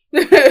rapper.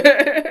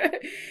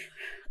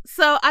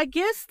 So I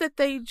guess that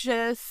they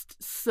just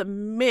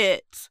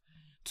submit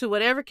to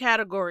whatever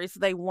categories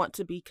they want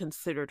to be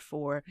considered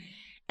for,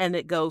 and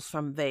it goes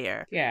from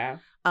there. Yeah.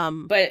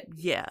 But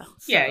yeah.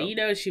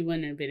 Yeah, she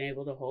wouldn't have been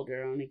able to hold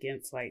her own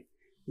against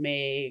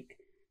Meg,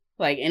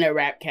 in a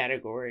rap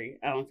category.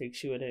 I don't think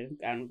she would have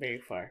gotten very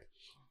far.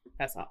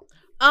 That's all.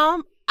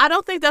 I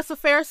don't think that's a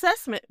fair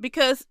assessment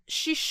because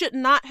she should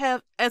not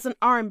have, as an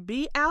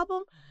R&B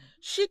album,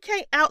 she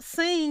can't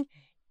out-sing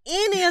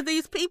any of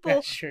these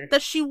people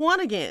that she won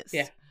against.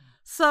 Yeah.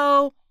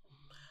 So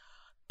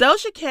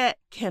Doja Cat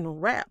can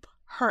rap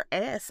her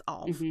ass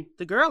off. Mm-hmm.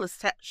 The girl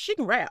she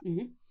can rap.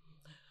 Mm-hmm.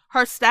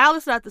 Her style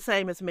is not the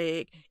same as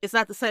Meg. It's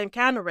not the same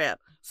kind of rap.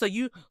 So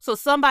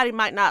somebody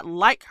might not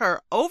like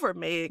her over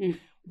Meg,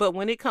 but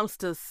when it comes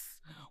to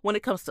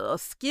a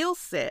skill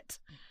set,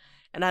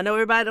 and I know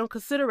everybody don't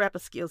consider rap a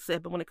skill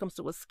set, but when it comes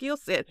to a skill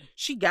set,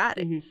 she got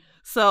it. Mm-hmm.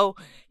 So,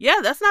 yeah,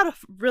 that's not a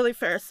really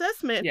fair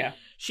assessment. Yeah.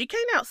 She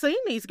can't out-sing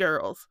these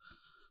girls.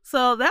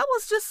 So that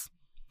was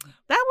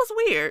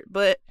weird.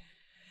 But,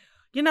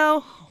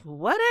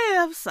 what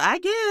ifs, I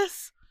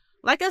guess.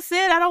 Like I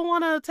said, I don't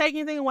want to take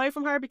anything away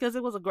from her because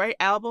it was a great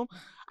album.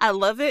 I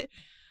love it.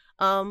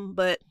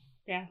 But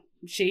yeah,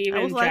 she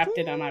even dropped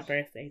it on my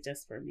birthday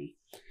just for me.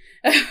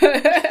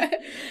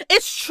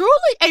 It's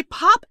truly a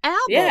pop album.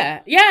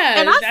 Yeah,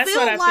 and that's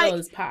what I feel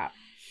is pop.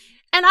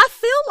 And I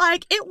feel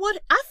like it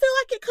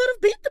could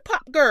have beat the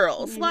pop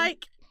girls. Mm-hmm. I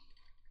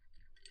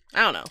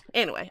don't know.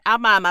 Anyway, I'll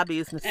mind my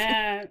business.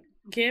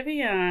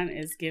 Giveon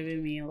is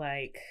giving me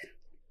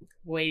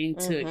Waiting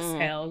to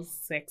Exhale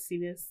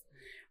sexiness.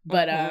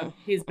 But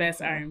he's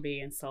Best R&B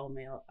and Soul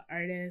Male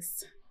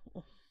Artist.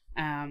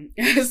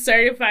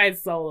 Certified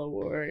Soul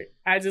Award.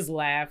 I just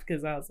laughed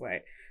because I was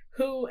like,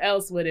 who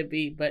else would it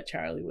be but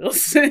Charlie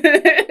Wilson? Who?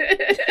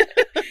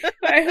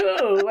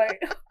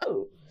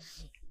 Who?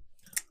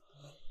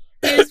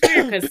 It's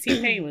weird because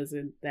T-Pain was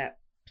in that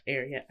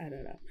area. I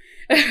don't know.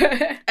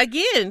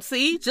 Again,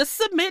 see, just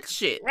submit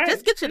shit. Right.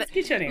 Just get your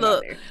name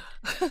look, out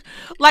there.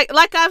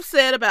 like I've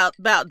said about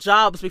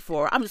jobs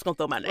before, I'm just gonna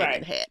throw my name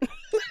in the hat.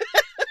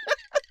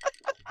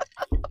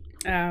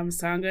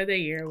 Song of the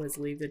Year was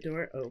Leave the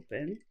Door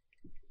Open.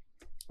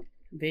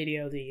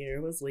 Video of the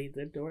Year was Leave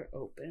the Door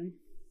Open.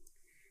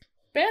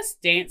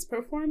 Best Dance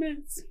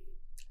Performance.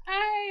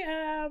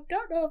 I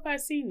don't know if I've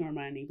seen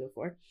Normani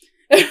before.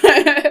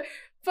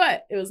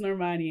 But it was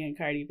Normani and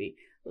Cardi B.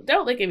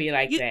 Don't look at me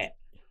like that.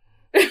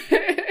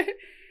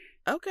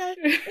 Okay.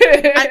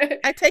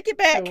 I take it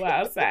back. The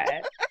wild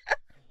side.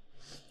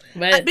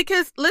 But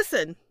because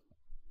listen,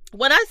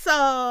 when I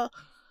saw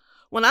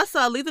when I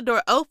saw Leave the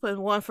Door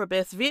Open won for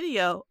Best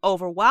Video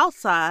over Wild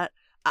Side,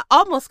 I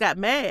almost got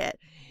mad.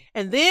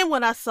 And then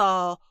when I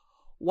saw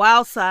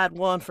Wild Side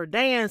won for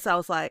Dance, I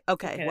was like,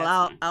 okay,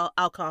 well,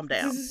 I'll calm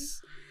down.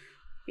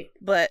 Yeah.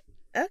 But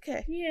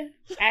okay. Yeah.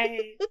 I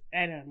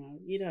don't know.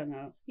 You don't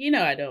know. You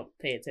know I don't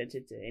pay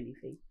attention to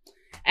anything.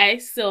 I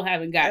still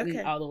haven't gotten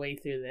all the way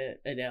through the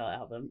Adele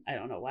album. I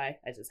don't know why.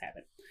 I just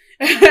haven't.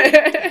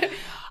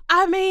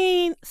 I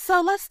mean,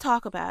 so let's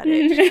talk about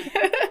it.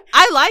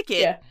 I like it.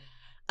 Yeah.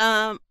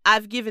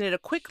 I've given it a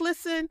quick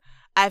listen.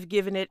 I've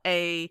given it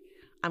a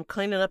I'm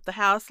cleaning up the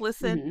house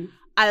listen. Mm-hmm.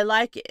 I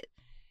like it.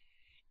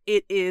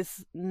 It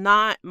is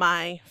not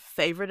my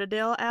favorite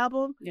Adele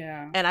album.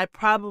 Yeah. And I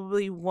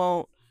probably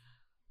won't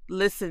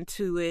listen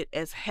to it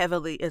as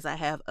heavily as I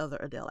have other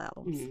Adele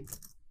albums. Mm-hmm.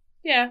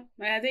 Yeah.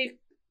 I think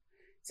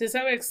to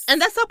some extent.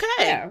 And that's okay.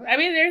 Yeah. I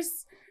mean,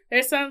 there's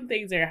some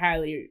things that are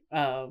highly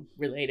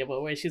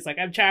relatable where she's like,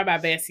 I'm trying my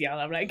best, y'all.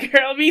 I'm like,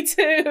 girl, me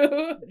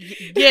too.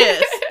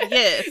 Yes.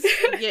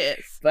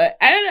 But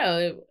I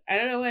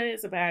don't know what it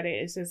is about it.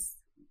 It's just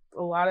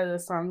a lot of the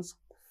songs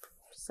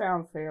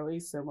sound fairly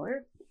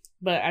similar.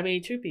 But I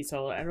mean, truth be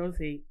told, I don't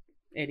think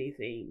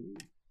anything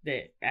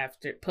that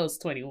after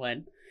post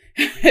 21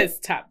 is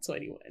top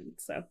 21.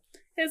 So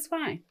it's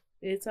fine.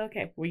 It's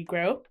okay. We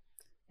grow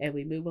and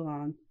we move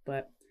along.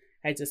 But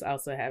I just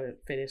also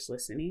haven't finished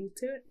listening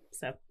to it.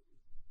 So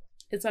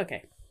it's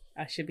okay.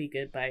 I should be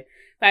good by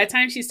the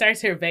time she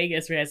starts her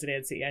Vegas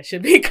residency. I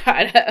should be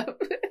caught up.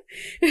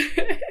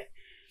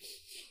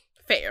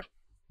 Fair.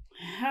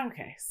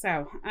 Okay,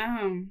 so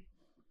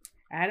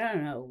I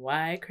don't know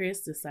why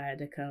Chris decided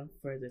to come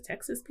for the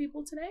Texas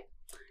people today,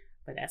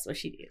 but that's what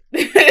she did.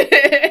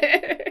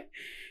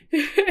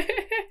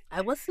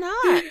 I was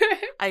not.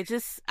 I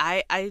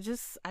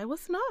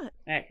was not.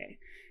 Okay.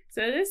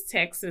 So this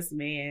Texas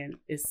man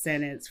is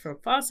sentenced for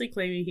falsely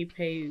claiming he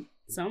paid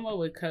someone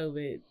with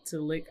COVID to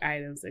lick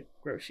items at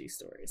grocery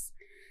stores.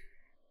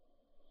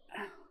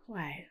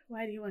 Why?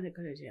 Why do you want to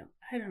go to jail?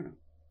 I don't know.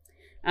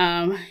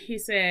 He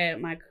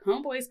said, my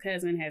homeboy's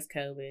cousin has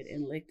COVID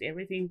and licked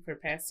everything for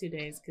past 2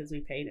 days because we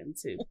paid him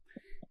to.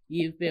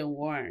 You've been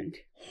warned.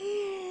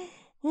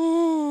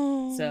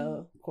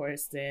 So, of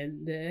course,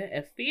 then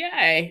the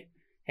FBI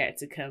had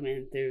to come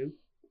in through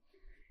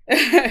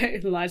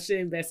launched an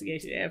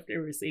investigation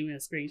after receiving a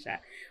screenshot,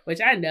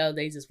 which I know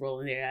they just roll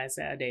in their eyes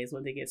nowadays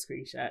when they get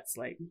screenshots.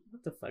 Like,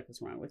 what the fuck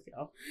is wrong with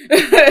y'all?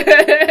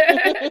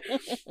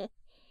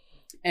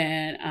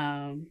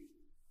 And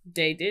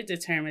they did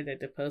determine that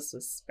the post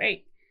was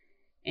fake,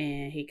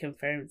 and he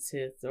confirmed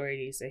to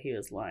authorities that he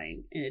was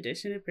lying. In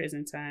addition to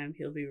prison time,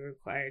 he'll be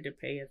required to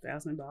pay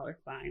 $1,000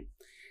 fine.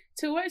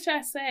 To which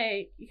I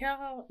say,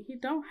 y'all, you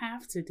don't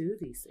have to do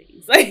these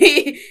things. Like,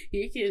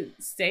 you can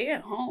stay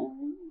at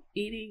home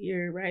eating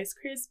your Rice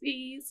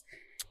Krispies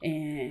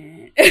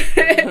and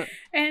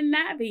and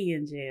not be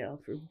in jail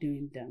for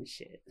doing dumb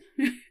shit.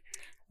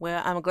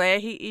 Well, I'm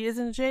glad he is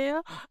in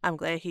jail. I'm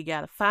glad he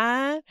got a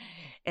fine.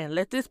 And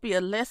let this be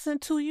a lesson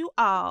to you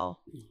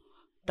all.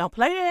 Don't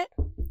play that.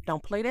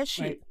 Don't play that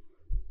shit. Right.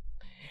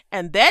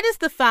 And that is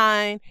the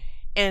fine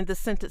and the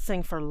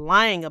sentencing for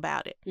lying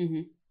about it.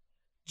 Mm-hmm.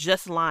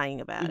 Just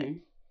lying about it.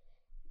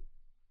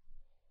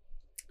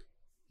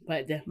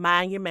 But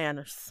mind your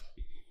manners.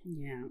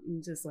 Yeah,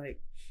 I'm just like,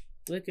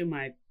 look at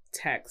my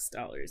tax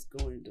dollars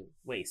going to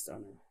waste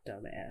on a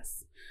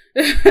dumbass.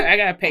 I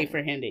gotta pay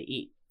for him to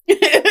eat.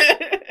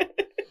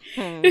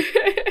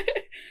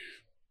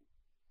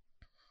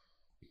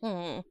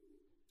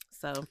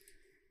 So,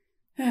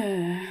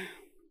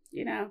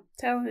 you know,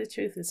 telling the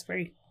truth is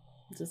free.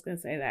 I'm just gonna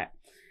say that.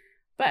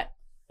 But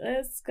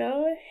let's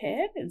go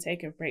ahead and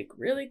take a break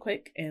really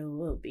quick, and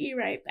we'll be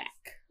right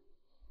back.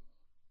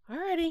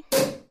 Alrighty.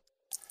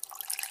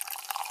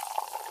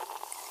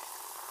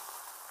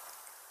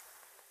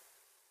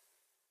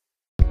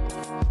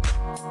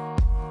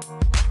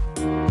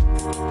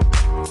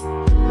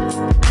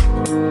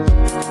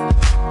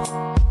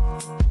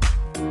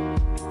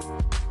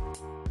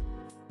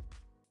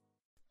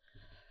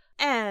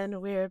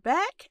 And we're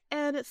back,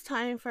 and it's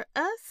time for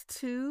us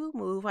to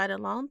move right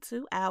along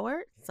to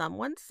our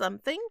Someone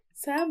Something.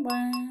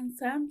 Someone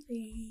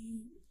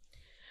Something.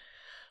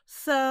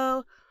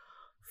 So,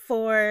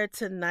 for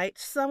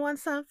tonight's Someone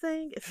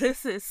Something,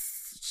 this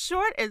is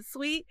short and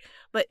sweet,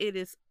 but it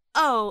is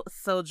oh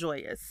so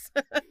joyous.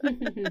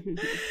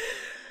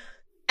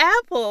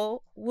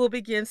 Apple will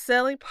begin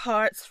selling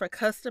parts for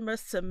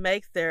customers to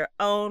make their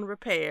own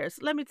repairs.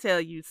 Let me tell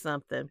you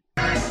something.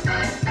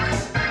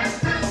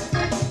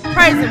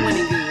 Praise him when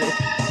he good,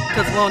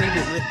 because won't he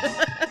do it?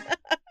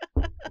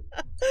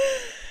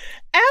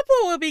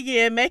 Apple will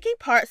begin making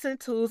parts and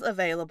tools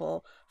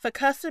available for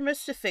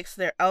customers to fix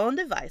their own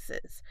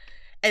devices,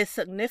 a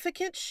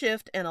significant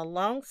shift in a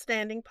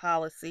long-standing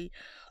policy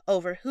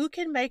over who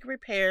can make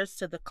repairs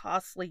to the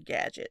costly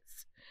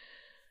gadgets.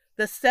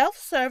 The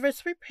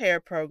self-service repair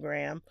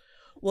program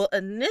will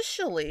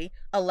initially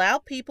allow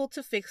people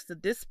to fix the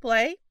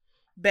display,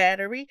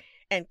 battery,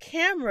 and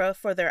camera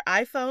for their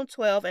iPhone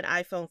 12 and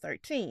iPhone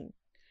 13.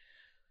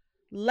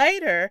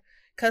 Later,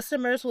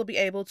 Customers will be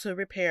able to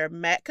repair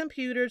Mac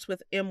computers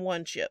with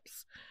M1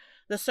 chips.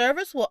 The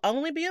service will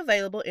only be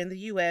available in the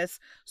U.S.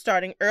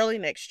 starting early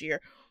next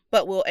year,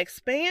 but will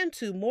expand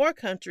to more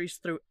countries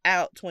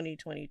throughout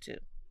 2022.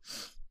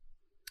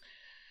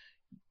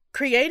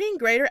 Creating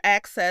greater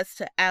access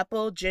to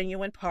Apple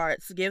genuine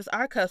parts gives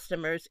our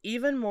customers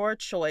even more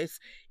choice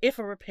if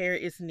a repair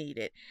is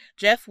needed,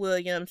 Jeff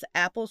Williams,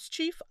 Apple's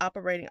chief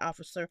operating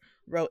officer,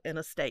 wrote in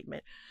a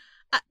statement.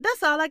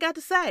 That's all I got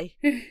to say.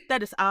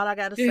 That is all I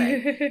got to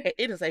say.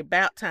 It is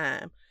about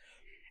time.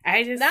 Now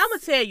I'm going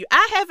to tell you,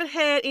 I haven't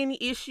had any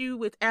issue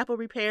with Apple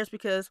repairs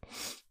because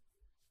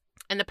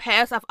in the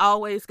past I've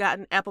always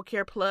gotten Apple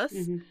Care Plus.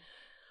 Mm-hmm.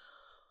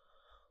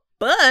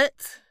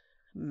 But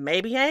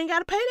maybe I ain't got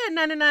to pay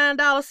that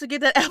 $99 to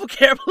get that Apple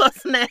Care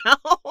Plus now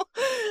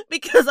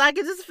because I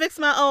can just fix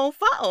my own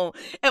phone.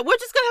 And we're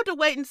just going to have to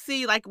wait and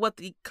see like what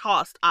the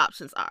cost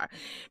options are.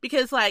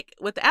 Because like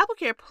with the Apple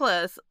Care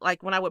Plus,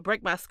 like when I would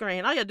break my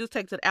screen, all you got to do is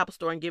take it to the Apple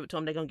Store and give it to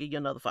them. They're going to give you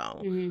another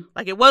phone. Mm-hmm.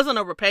 Like it wasn't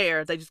a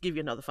repair. They just give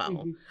you another phone.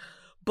 Mm-hmm.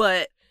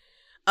 But,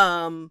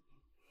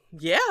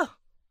 yeah,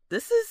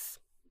 this is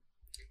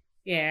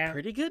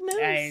pretty good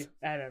news.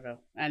 I don't know.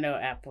 I know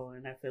Apple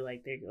and I feel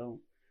like they're going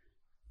to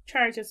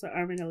charge us an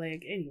arm and a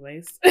leg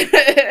anyways.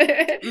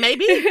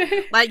 Maybe.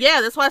 Like, yeah,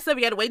 that's why I said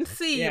we got to wait and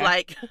see,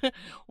 like,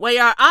 weigh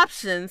our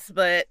options.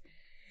 But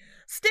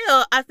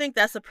still, I think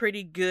that's a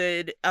pretty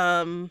good,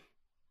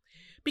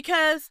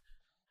 because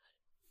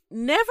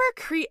never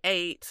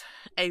create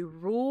a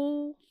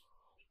rule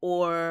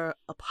or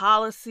a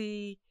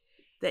policy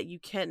that you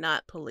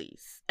cannot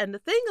police. And the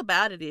thing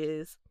about it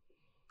is,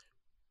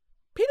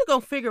 people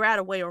going to figure out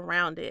a way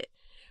around it.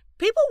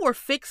 People were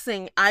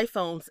fixing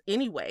iPhones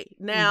anyway.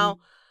 Now,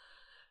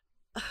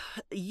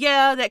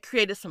 yeah, that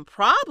created some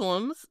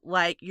problems.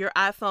 Like your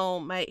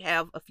iPhone might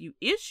have a few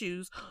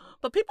issues,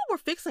 but people were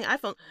fixing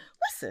iPhone.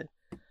 Listen.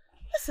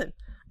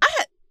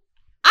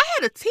 I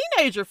had a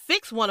teenager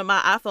fix one of my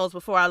iPhones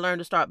before I learned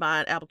to start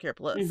buying Apple Care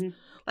Plus. Mm-hmm.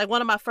 Like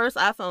one of my first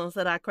iPhones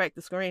that I cracked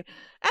the screen,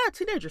 I had a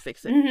teenager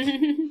fix it.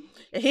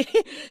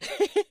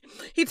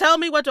 He told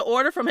me what to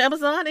order from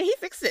Amazon and he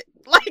fixed it.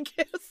 Like,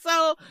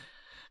 so,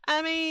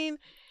 I mean,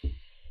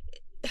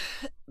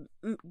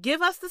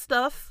 give us the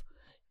stuff.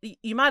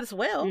 You might as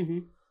well. Mm-hmm.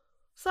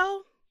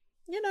 So,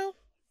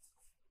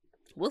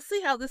 we'll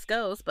see how this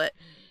goes, but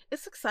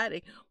it's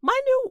exciting.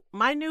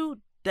 My new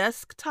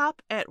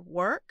desktop at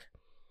work,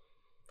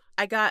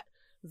 I got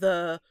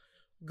the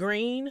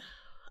green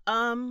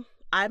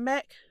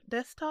iMac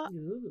desktop.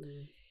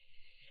 Ooh.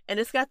 And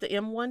it's got the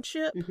M1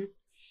 chip. Mm-hmm.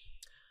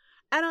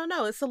 I don't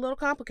know. It's a little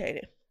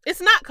complicated.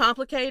 It's not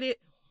complicated,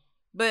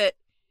 but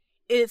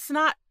it's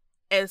not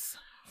as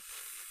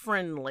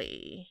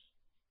friendly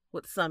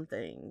with some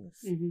things.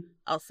 Mm-hmm.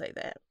 I'll say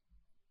that.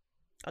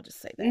 I'll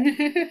just say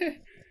that.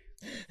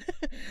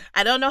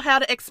 I don't know how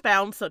to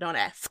expound, so don't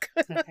ask.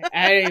 Okay.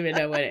 I don't even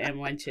know what an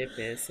M1 chip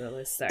is, so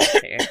let's start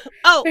there.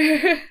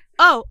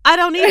 Oh, I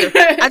don't either.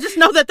 I just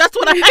know that that's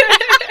what I have.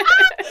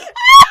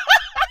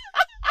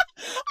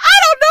 I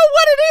don't know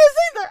what it is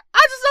either.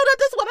 I just know that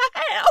that's what I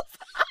have.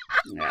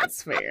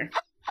 That's fair.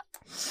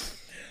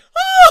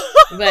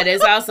 But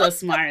it's also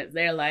smart.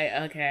 They're like,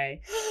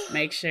 okay,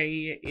 make sure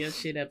your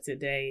shit up to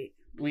date.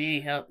 We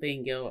ain't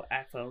helping your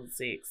iPhone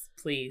 6.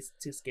 Please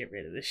just get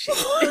rid of the shit.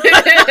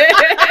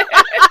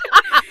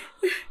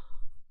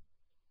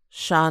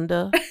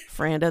 Shonda,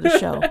 friend of the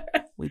show,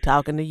 we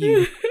talking to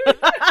you.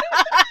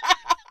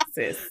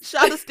 Sis.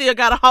 Shonda still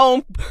got a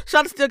home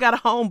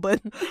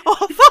button.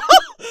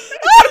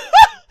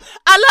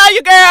 I love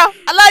you, girl.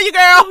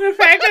 The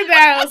fact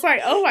that I was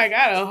like, oh my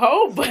God, a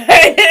home button.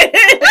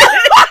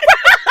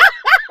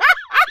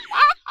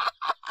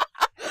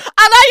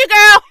 I love you,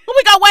 girl.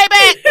 We go way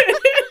back.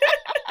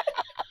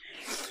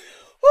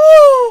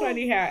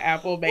 Funny how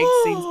Apple makes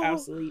things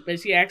obsolete, but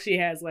she actually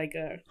has like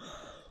a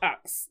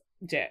aux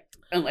jack,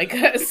 unlike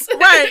us.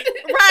 Right.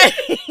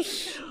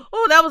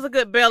 Oh, that was a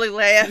good belly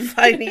laugh.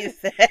 I needed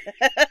that.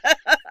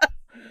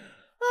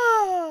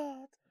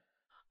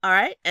 All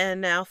right,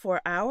 and now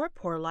for our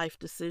Poor Life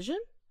Decision.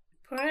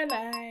 Poor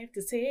Life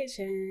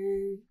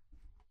Decision.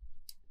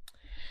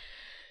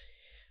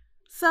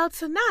 So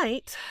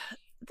tonight,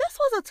 this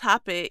was a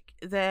topic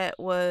that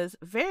was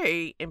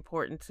very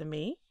important to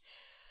me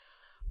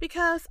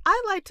because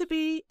I like to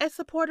be a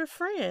supportive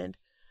friend.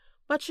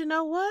 But you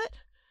know what?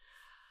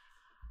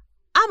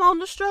 I'm on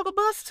the struggle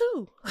bus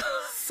too.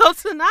 So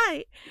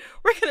tonight,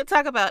 we're going to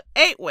talk about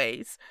 8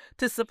 ways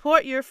to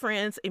support your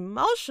friends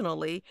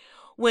emotionally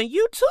when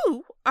you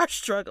too are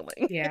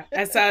struggling. Yeah,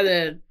 I saw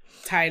the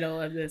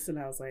title of this and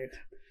I was like,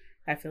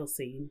 I feel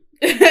seen.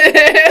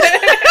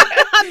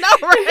 I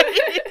know,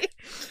 right?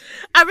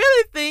 I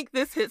really think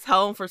this hits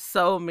home for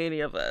so many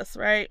of us,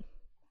 right?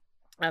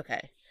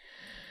 Okay.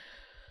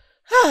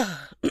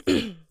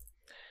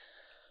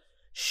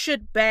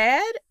 Should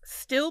bad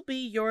still be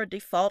your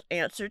default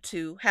answer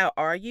to how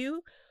are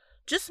you?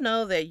 Just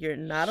know that you're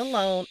not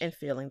alone in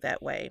feeling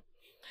that way.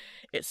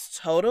 It's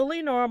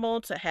totally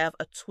normal to have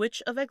a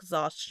twitch of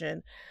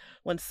exhaustion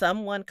when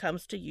someone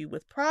comes to you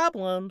with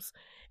problems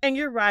and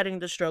you're riding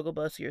the struggle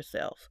bus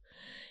yourself.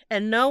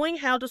 And knowing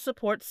how to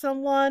support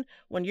someone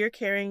when you're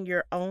carrying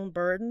your own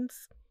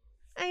burdens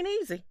ain't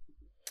easy.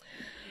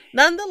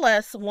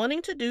 Nonetheless,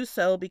 wanting to do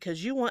so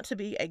because you want to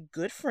be a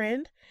good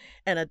friend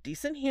and a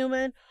decent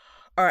human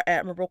are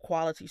admirable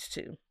qualities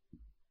too.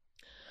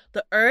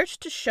 The urge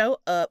to show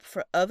up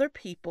for other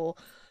people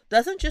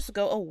doesn't just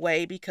go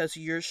away because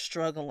you're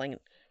struggling.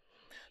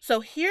 So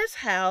here's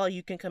how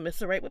you can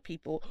commiserate with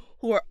people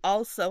who are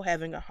also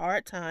having a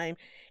hard time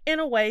in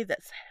a way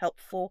that's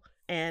helpful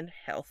and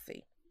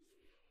healthy.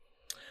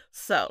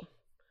 So,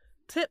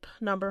 tip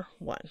number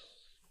 1.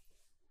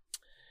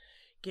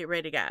 Get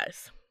ready,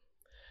 guys.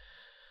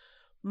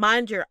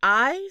 Mind your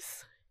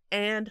eyes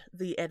and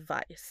the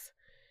advice.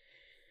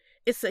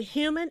 It's a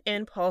human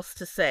impulse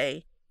to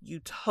say, you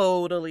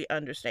totally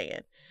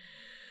understand.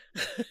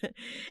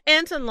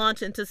 And to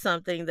launch into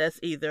something that's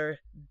either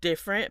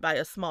different by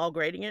a small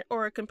gradient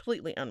or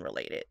completely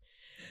unrelated.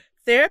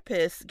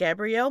 Therapist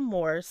Gabrielle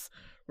Morse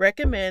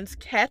recommends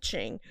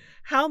catching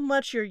how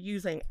much you're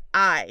using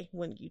I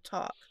when you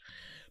talk.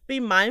 Be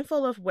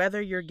mindful of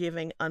whether you're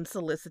giving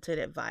unsolicited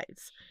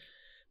advice.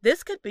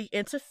 This could be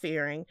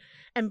interfering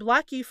and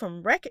block you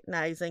from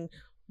recognizing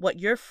what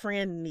your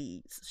friend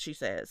needs, she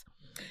says.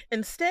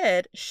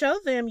 Instead, show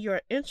them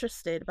you're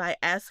interested by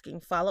asking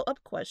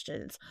follow-up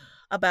questions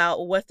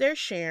about what they're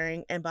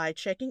sharing and by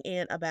checking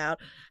in about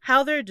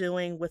how they're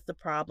doing with the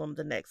problem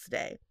the next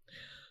day.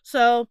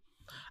 So,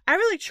 I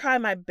really try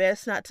my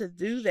best not to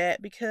do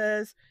that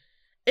because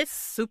it's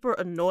super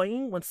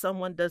annoying when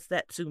someone does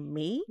that to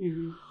me.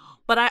 Mm-hmm.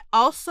 But I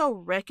also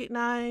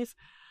recognize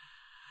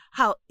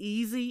how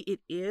easy it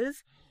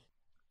is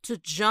to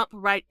jump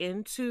right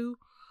into,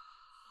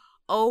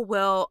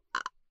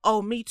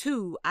 me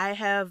too. I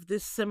have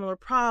this similar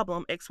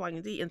problem, X, Y,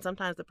 and Z, and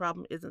sometimes the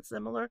problem isn't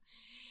similar.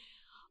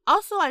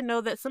 Also, I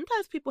know that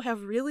sometimes people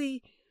have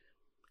really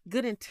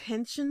good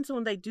intentions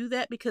when they do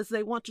that because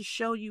they want to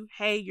show you,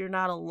 hey, you're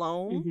not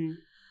alone.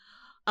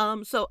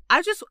 Mm-hmm. So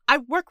I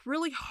work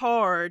really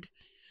hard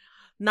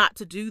not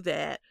to do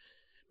that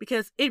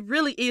because it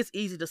really is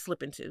easy to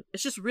slip into.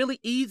 It's just really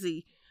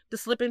easy to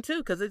slip into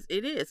because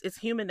it's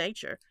human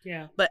nature.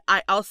 Yeah. But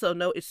I also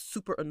know it's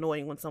super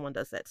annoying when someone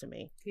does that to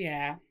me.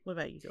 Yeah. What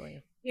about you,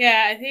 Julia?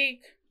 Yeah, I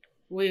think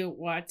we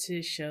want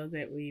to show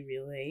that we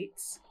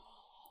relate,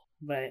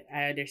 but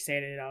I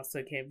understand it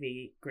also can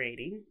be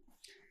grating.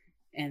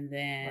 And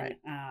then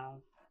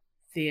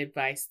the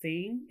advice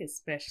thing,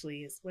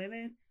 especially as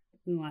women,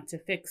 we want to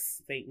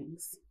fix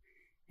things.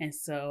 And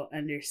so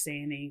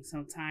understanding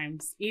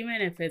sometimes,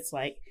 even if it's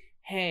like,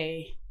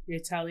 hey, you're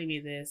telling me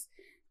this,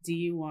 do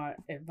you want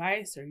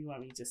advice or you want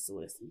me just to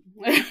listen?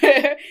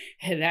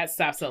 And that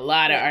stops a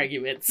lot of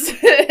arguments.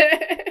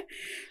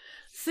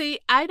 See,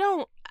 I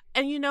don't,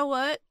 and you know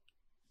what?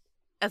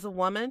 As a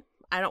woman,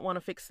 I don't want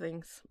to fix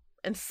things.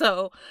 And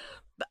so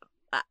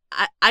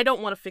I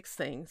don't want to fix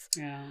things.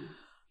 Yeah.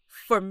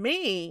 For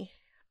me,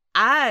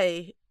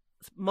 I,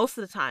 most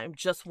of the time,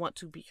 just want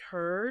to be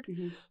heard.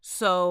 Mm-hmm.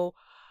 So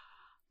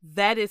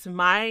that is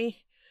my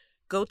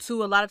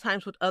go-to a lot of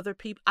times with other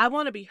people. I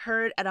want to be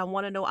heard and I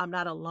want to know I'm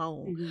not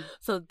alone. Mm-hmm.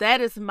 So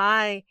that is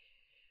my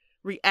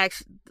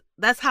reaction.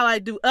 That's how I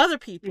do other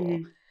people.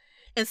 Mm-hmm.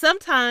 And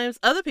sometimes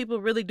other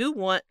people really do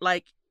want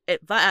like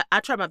advice. I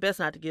try my best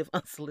not to give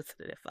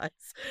unsolicited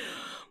advice.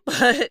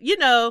 But,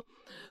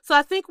 so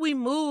I think we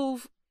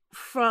move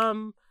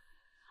from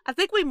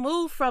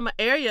an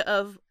area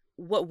of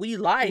what we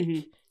like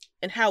mm-hmm.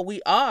 and how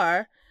we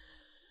are.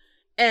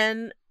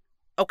 And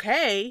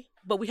okay,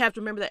 but we have to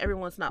remember that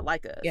everyone's not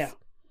like us. Yeah.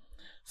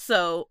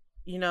 So,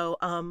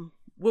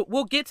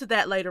 we'll get to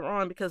that later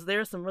on because there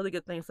are some really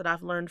good things that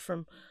I've learned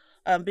from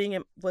being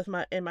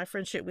in my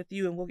friendship with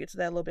you, and we'll get to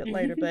that a little bit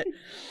later. But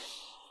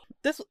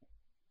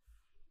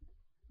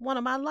one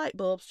of my light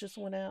bulbs just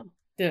went out.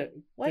 The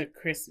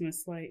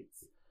Christmas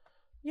lights.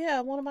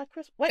 Yeah, one of my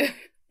Christmas. Wait,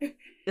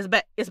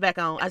 it's back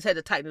on. I just had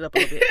to tighten it up a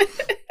little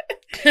bit.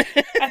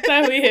 I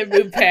thought we had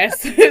moved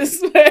past this,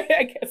 but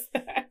I guess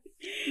not.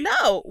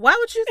 No, why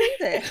would you think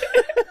that?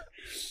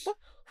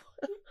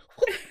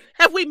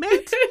 Have we met? What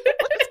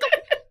is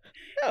going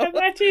on? No.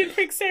 I thought you'd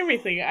fix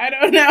everything. I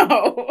don't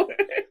know.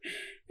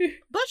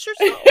 Bless your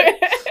soul.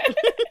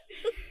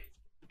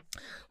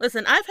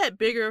 Listen, I've had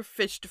bigger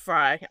fish to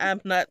fry.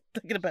 I'm not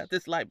thinking about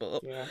this light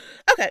bulb. Yeah.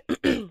 Okay.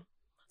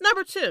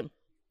 Number 2.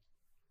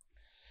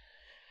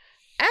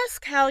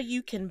 Ask how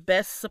you can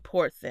best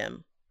support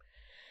them.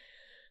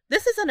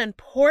 This is an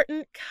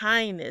important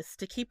kindness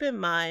to keep in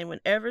mind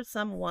whenever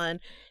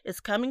someone is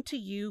coming to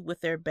you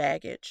with their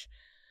baggage.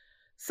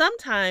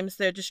 Sometimes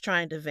they're just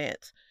trying to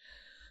vent.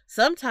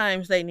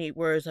 Sometimes they need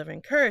words of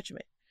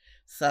encouragement.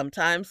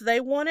 Sometimes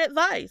they want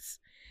advice.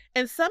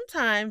 And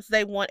sometimes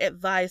they want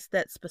advice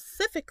that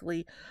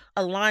specifically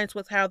aligns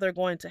with how they're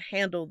going to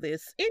handle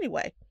this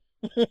anyway.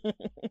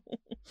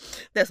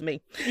 That's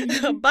me.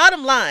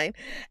 Bottom line,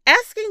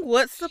 asking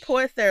what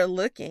support they're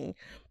looking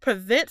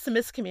prevents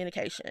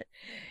miscommunication,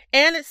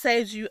 and it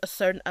saves you a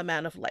certain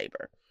amount of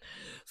labor.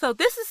 So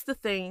this is the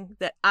thing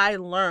that I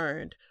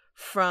learned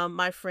from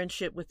my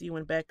friendship with you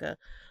and Becca.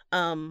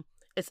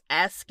 Is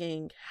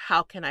asking,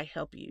 how can I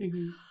help you?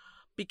 Mm-hmm.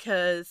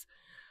 Because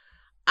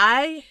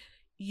I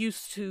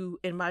used to,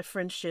 in my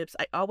friendships,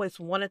 I always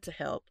wanted to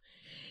help.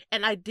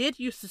 And I did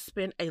used to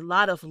spend a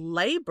lot of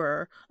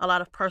labor, a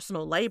lot of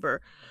personal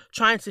labor,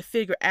 trying to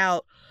figure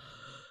out,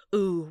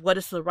 ooh, what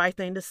is the right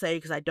thing to say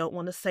because I don't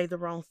want to say the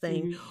wrong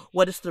thing? Mm-hmm.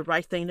 What is the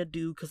right thing to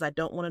do because I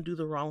don't want to do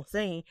the wrong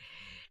thing?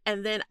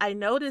 And then I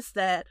noticed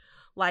that,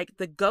 like,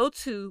 the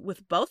go-to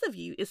with both of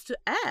you is to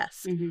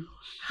ask, Mm-hmm.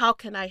 how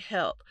can I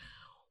help?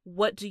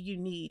 What do you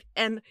need?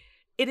 And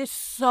it is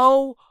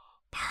so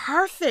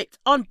perfect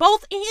on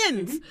both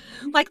ends.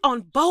 Mm-hmm. Like,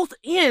 on both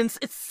ends,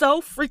 it's so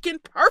freaking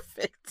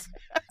perfect.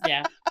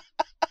 Yeah.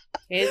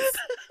 It's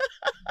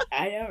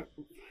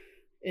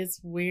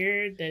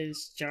weird that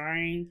it's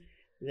jarring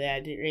that I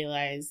didn't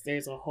realize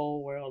there's a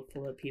whole world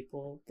full of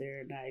people.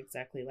 They're not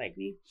exactly like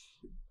me.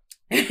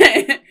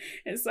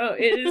 And so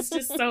it is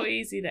just so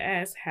easy to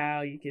ask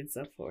how you can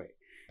support.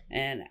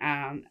 And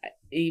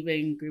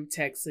even group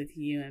texts with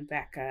you and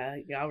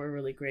Becca, y'all were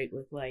really great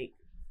with, like,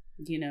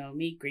 you know,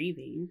 me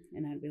grieving.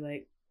 And I'd be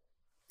like,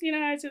 you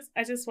know,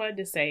 I just wanted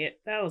to say it.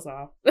 That was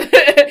all.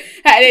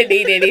 I didn't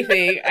need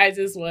anything. I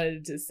just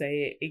wanted to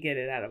say it and get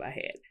it out of my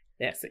head.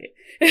 That's it.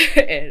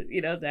 And,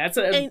 you know, that's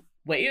a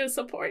way of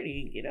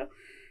supporting, you know.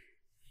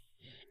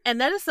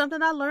 And that is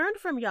something I learned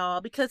from y'all,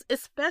 because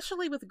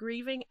especially with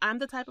grieving, I'm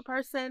the type of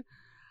person,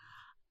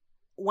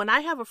 when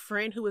I have a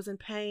friend who is in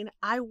pain,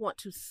 I want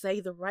to say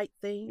the right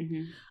thing.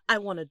 Mm-hmm. I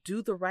want to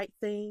do the right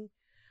thing.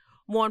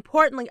 More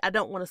importantly, I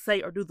don't want to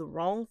say or do the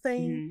wrong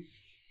thing. Mm-hmm.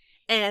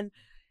 And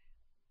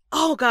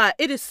oh God,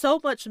 it is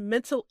so much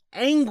mental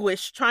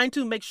anguish trying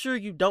to make sure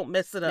you don't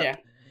mess it up. Yeah.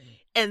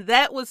 And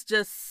that was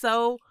just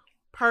so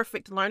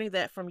perfect, learning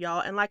that from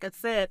y'all. And like I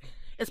said,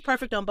 it's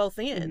perfect on both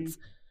ends.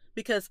 Mm-hmm.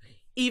 Because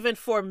even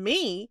for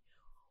me,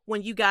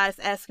 when you guys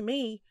ask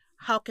me,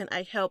 how can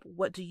I help?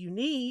 What do you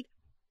need?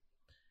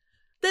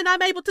 Then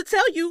I'm able to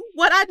tell you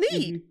what I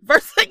need. Mm-hmm.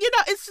 Versus, you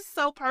know, it's just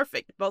so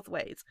perfect both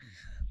ways.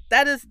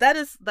 That is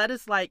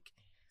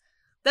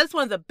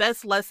one of the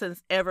best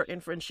lessons ever in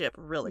friendship,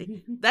 really.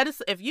 Mm-hmm. That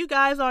is, if you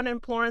guys aren't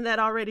employing that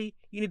already,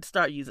 you need to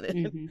start using it.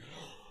 Mm-hmm.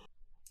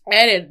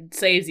 And it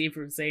saves you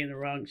from saying the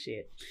wrong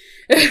shit.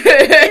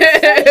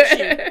 It saves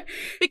you.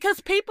 Because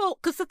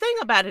the thing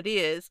about it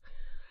is,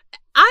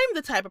 I'm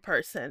the type of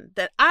person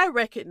that I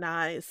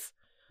recognize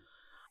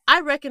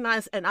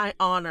and I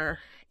honor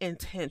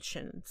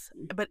intentions,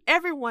 but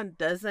everyone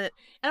doesn't.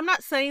 And I'm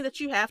not saying that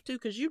you have to,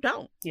 because you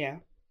don't. Yeah.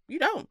 You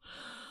don't.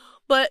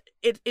 But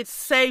it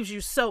saves you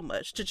so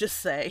much to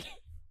just say,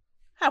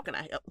 how can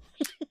I help?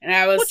 And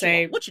I would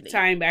say, what you need?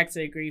 Tying back to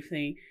the grief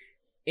thing,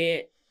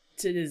 it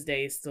to this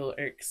day still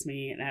irks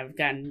me, and I've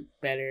gotten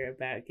better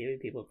about giving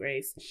people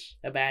grace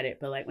about it.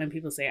 But like when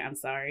people say I'm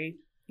sorry,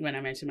 when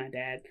I mention my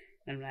dad,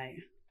 I'm like,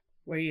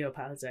 what are you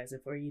apologizing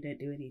for? You didn't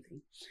do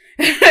anything.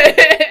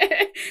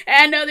 And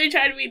I know they're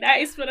trying to be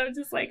nice, but I'm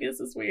just like, this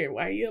is weird.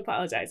 Why are you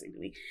apologizing to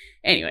me?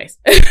 Anyways.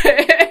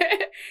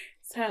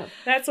 So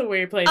that's a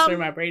weird place where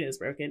my brain is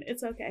broken.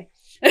 It's okay.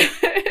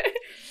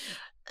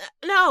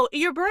 No,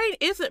 your brain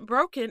isn't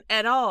broken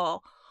at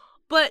all.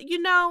 But,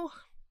 you know,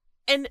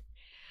 and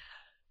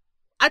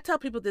I tell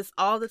people this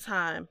all the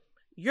time.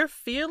 Your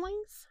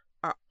feelings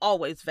are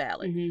always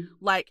valid. Mm-hmm.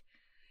 Like,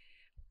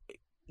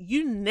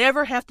 you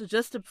never have to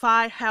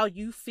justify how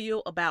you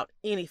feel about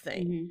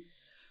anything. Mm-hmm.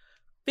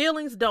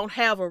 Feelings don't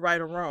have a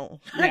right or wrong.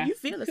 Yeah. How you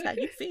feel is how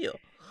you feel.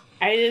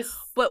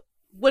 But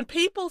when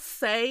people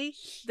say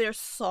they're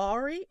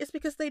sorry, it's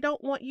because they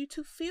don't want you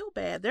to feel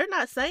bad. They're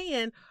not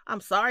saying,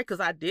 I'm sorry because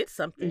I did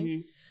something.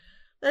 Mm-hmm.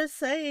 They're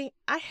saying,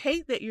 I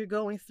hate that you're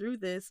going through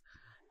this.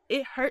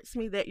 It hurts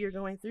me that you're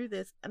going through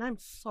this, and I'm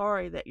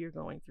sorry that you're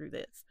going through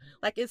this.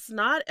 Like, it's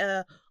not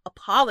a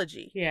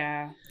apology.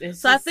 Yeah.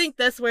 I think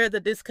that's where the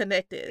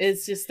disconnect is.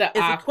 It's just the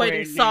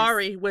awkwardness. Equating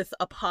sorry with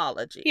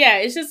apology. Yeah,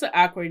 it's just the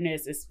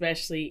awkwardness,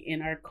 especially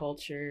in our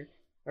culture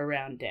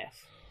around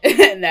death.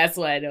 And that's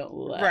why I don't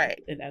love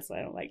it. And that's why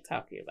I don't like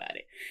talking about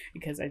it.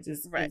 Because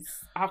it's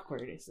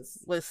awkward. It's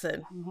just...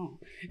 Listen. Oh.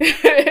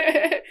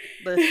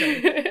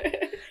 Listen.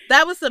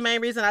 That was the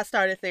main reason I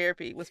started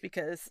therapy, was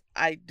because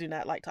I do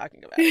not like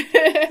talking about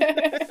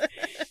it.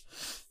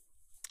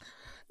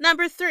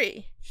 Number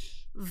 3,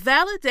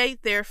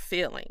 validate their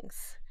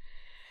feelings.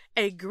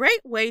 A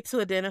great way to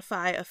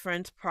identify a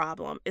friend's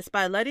problem is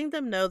by letting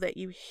them know that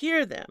you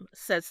hear them,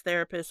 says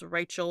therapist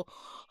Rachel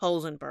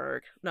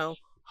Holzenberg. No,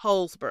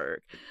 Holzberg.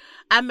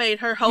 I made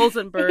her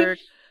Holzenberg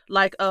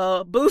like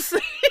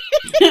Boosie.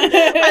 Like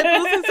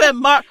Boosie said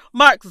Mark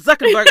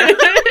Zuckerberg.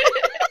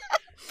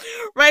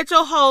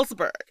 Rachel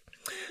Holzberg.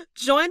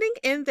 Joining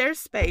in their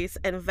space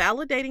and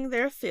validating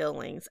their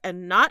feelings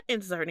and not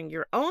inserting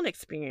your own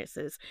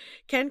experiences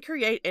can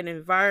create an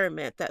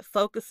environment that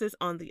focuses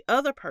on the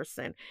other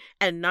person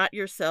and not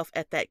yourself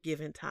at that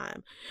given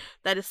time.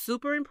 That is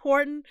super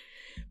important.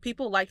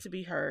 People like to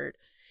be heard,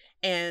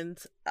 and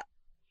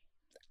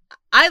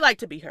I like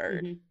to be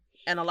heard. Mm-hmm.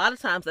 And a lot of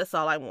times that's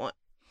all I want.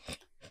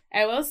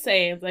 I will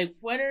say, like,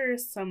 what are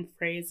some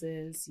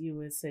phrases you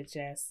would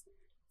suggest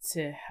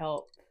to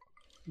help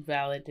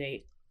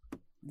validate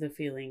the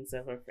feelings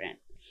of a friend?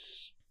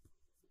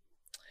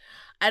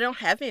 I don't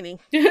have any.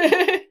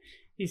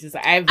 He's just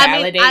like, I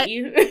validate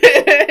you.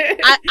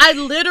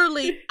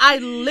 I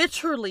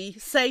literally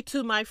say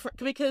to my friend,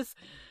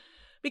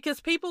 because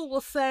people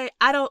will say,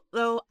 I don't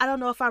know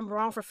if I'm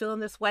wrong for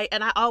feeling this way.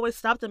 And I always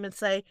stop them and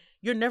say,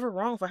 you're never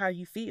wrong for how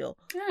you feel.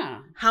 Yeah.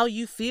 How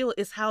you feel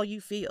is how you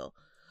feel.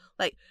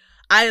 Like,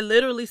 I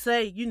literally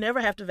say, you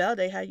never have to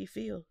validate how you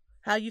feel.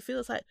 How you feel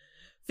is like,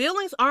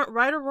 feelings aren't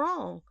right or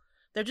wrong.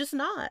 They're just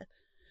not.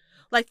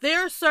 Like,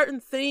 there are certain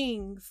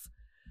things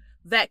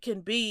that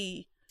can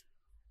be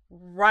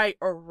right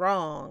or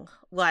wrong.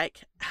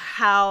 Like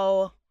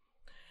how,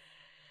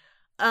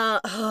 there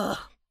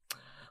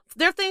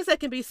are things that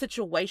can be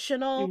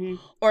situational,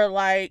 or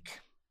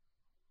like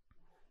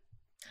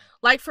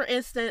for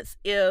instance,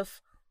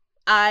 if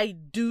I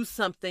do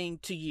something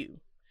to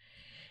you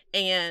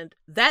and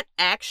that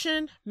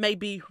action may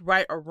be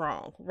right or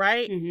wrong,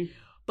 right?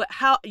 But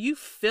how you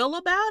feel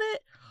about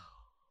it,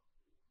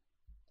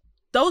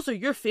 those are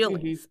your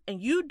feelings,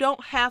 and you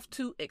don't have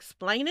to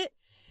explain it.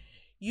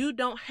 You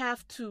don't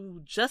have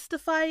to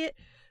justify it.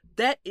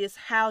 That is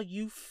how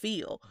you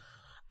feel.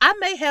 I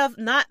may have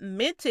not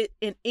meant it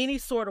in any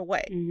sort of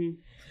way,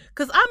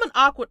 because I'm an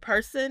awkward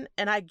person,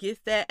 and I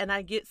get that, and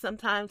I get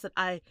sometimes that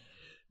I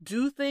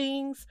do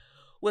things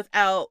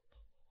without.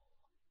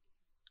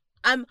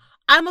 I'm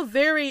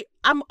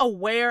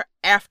aware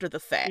after the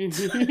fact.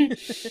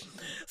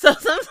 So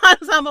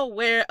sometimes I'm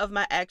aware of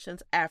my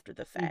actions after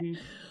the fact.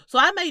 So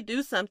I may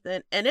do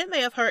something and it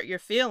may have hurt your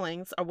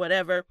feelings or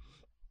whatever.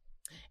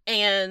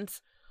 And,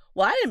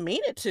 well, I didn't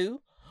mean it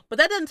to, but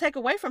that doesn't take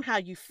away from how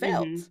you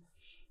felt.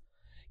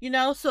 You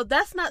know, so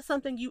that's not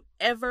something you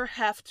ever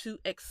have to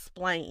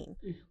explain.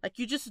 Like,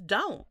 you just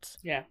don't.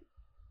 Yeah.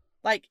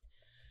 Like,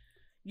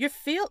 your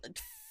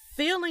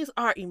feelings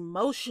are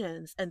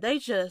emotions, and they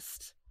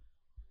just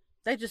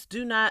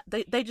do not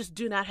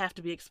have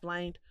to be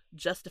explained,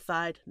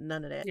 justified,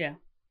 none of that. Yeah.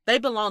 They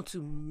belong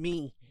to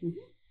me.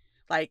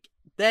 Like,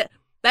 that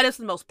is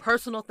the most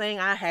personal thing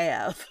I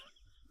have.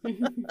 I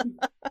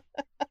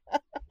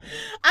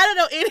don't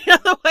know any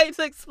other way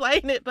to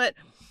explain it, but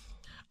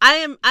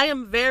I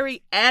am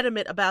very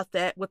adamant about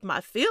that with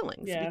my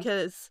feelings,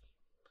 because,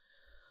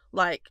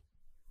 like,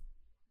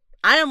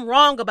 I am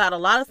wrong about a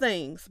lot of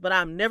things, but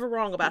I'm never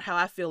wrong about how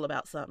I feel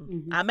about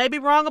something. I may be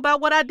wrong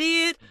about what I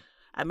did.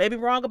 I may be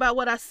wrong about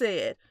what I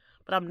said,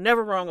 but I'm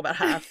never wrong about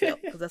how I feel,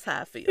 because that's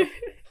how I feel.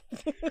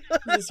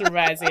 This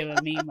reminds me of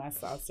a meme I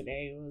saw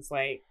today. It was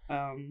like,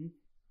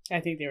 I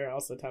think they were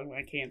also talking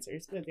about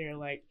cancers, but they were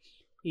like,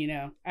 you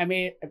know, I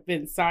may have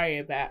been sorry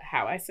about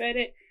how I said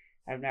it.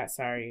 I'm not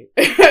sorry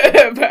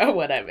about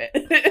what I meant.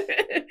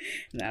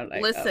 And I'm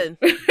like, listen,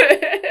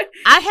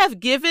 I have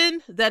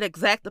given that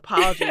exact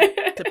apology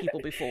to people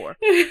before.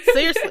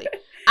 Seriously,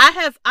 I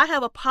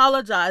have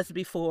apologized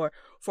before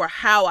for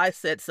how I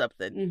said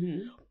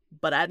something,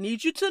 but I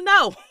need you to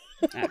know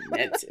I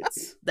meant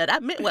it. That I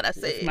meant what I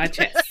said. With my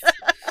chest.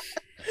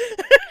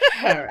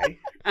 All right.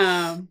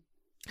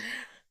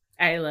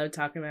 I love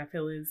talking about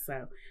feelings,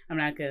 so I'm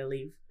not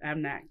going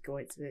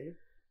to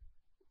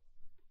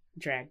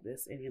drag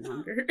this any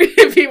longer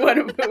if you want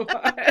to move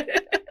on.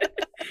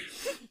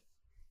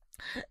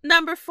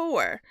 Number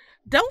 4,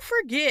 don't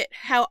forget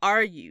how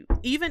are you,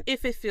 even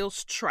if it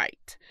feels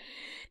trite.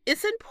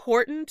 It's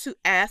important to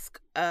ask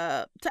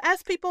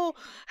people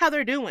how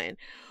they're doing,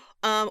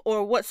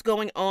 or what's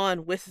going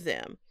on with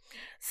them,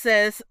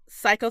 says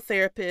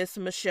psychotherapist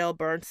Michelle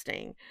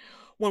Bernstein.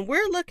 When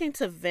we're looking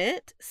to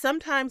vent,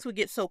 sometimes we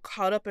get so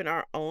caught up in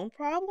our own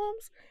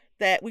problems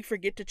that we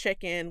forget to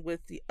check in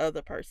with the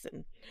other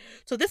person.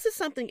 So this is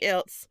something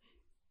else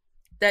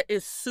that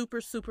is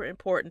super, super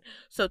important.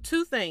 So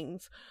 2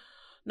 things.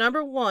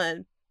 Number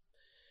 1,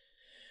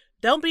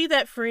 don't be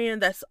that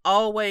friend that's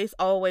always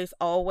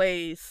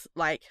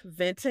like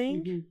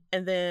venting,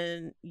 and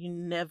then you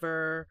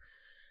never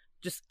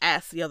just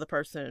ask the other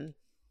person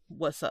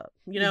what's up.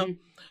 You know,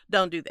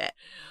 don't do that.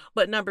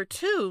 But number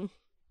 2,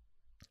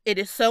 it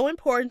is so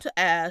important to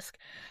ask,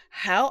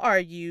 how are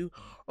you,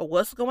 or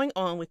what's going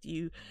on with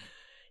you?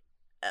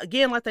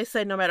 Again, like they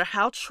say, no matter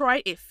how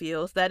trite it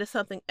feels, that is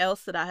something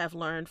else that I have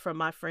learned from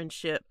my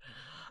friendship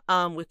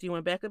with you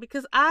and Becca,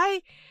 because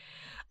I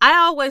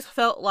always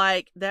felt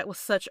like that was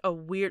such a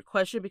weird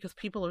question, because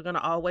people are going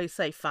to always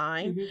say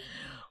fine.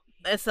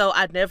 And so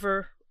I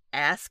never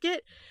ask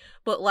it.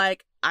 But,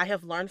 like, I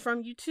have learned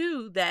from you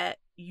too that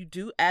you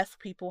do ask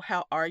people,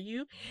 how are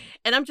you?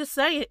 And I'm just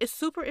saying, it's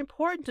super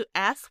important to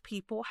ask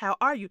people, how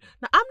are you?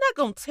 Now, I'm not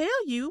going to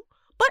tell you,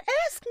 but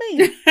ask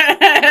me. I'm not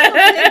going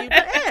to tell you,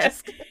 but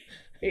ask.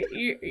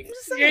 You're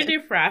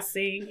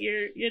defrosting.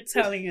 You're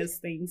telling us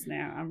things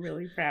now. I'm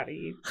really proud of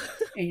you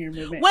and your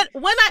movement.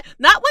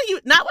 Not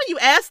when you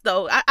ask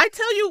though. I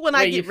tell you when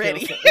I get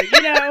ready.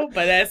 You know,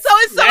 but that's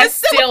it's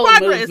still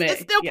progress. Movement.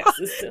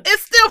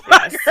 It's still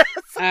progress.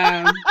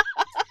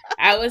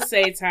 I would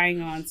say, tying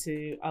on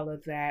to all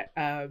of that,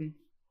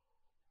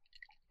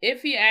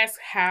 if you ask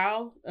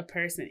how a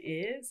person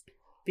is,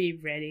 be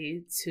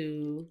ready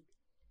to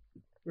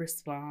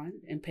respond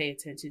and pay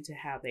attention to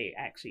how they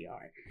actually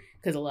are.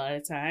 Because a lot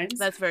of times,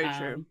 That's very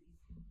true.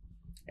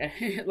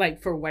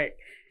 Like for work,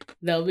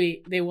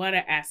 they want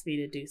to ask me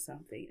to do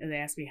something, and they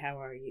ask me,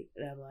 "How are you?"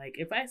 And I'm like,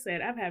 if I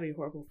said I'm having a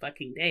horrible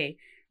fucking day,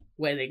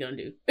 what are they gonna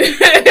do?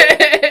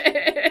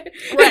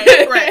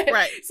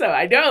 Right. So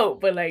I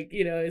don't, but like,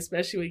 you know,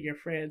 especially with your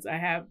friends, I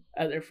have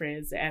other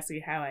friends that ask me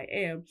how I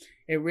am.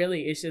 It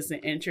really is just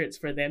an entrance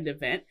for them to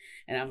vent,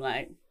 and I'm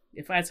like,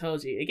 if I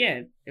told you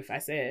again, if I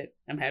said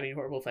I'm having a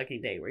horrible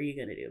fucking day, what are you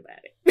gonna do about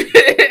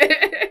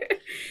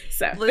it?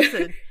 So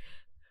Listen,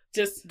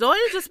 just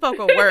Doya just spoke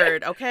a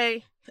word,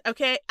 okay?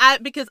 Okay,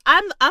 because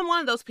I'm one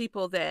of those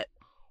people that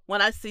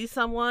when I see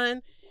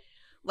someone,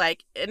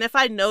 like, and if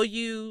I know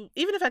you,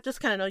 even if I just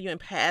kind of know you in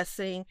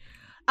passing,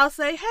 I'll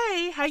say,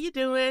 "Hey, how you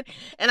doing?"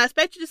 And I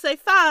expect you to say,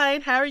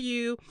 "Fine, how are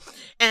you?"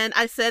 And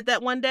I said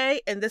that one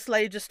day, and this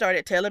lady just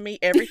started telling me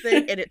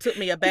everything, and it took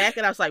me aback,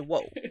 and I was like,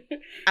 "Whoa,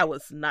 I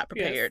was not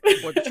prepared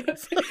for the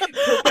truth."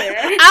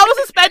 I was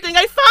expecting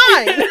a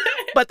fine,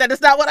 but that is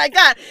not what I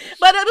got.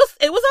 But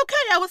it was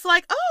okay. I was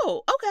like,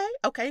 "Oh,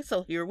 okay,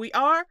 so here we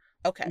are."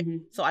 Okay, Mm-hmm.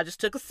 so I just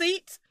took a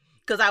seat.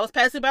 Because I was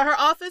passing by her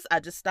office,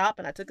 I just stopped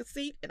and I took a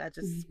seat and I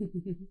just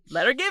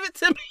let her give it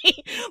to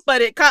me.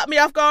 But it caught me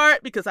off guard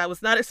because I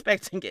was not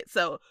expecting it.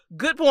 So,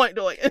 good point,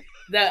 Doyen.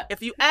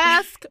 If you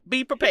ask,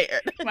 be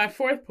prepared. My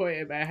fourth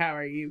point about how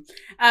are you?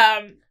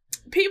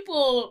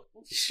 People,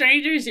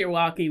 strangers you're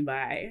walking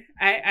by,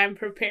 I'm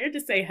prepared to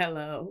say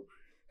hello.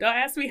 Don't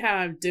ask me how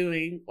I'm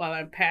doing while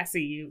I'm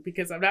passing you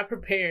because I'm not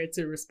prepared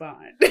to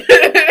respond.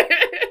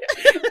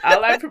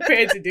 All I'm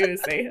prepared to do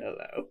is say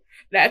hello.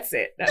 That's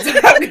it. That's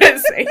what I'm going to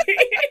say.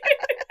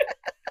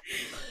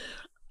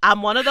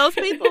 I'm one of those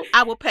people.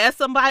 I will pass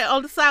somebody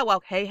on the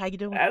sidewalk. "Hey, how you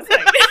doing?" I'm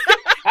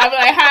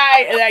like,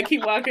 hi, and I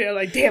keep walking. I'm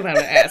like, damn, I'm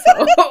an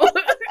asshole.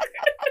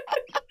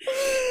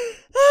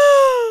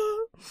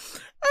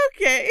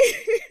 Okay.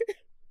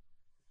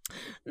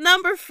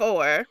 Number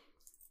 4.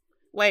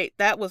 Wait,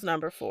 that was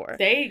number 4.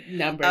 They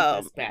numbered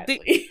us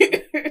badly.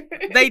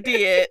 They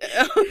did.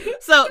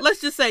 So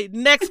let's just say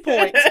next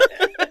point.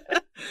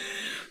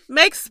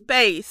 Make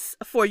space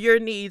for your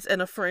needs in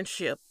a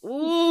friendship.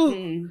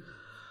 Ooh.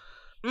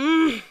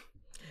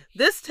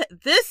 This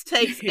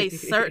takes a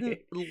certain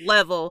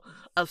level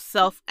of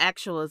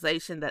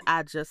self-actualization that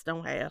I just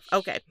don't have.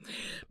 Okay.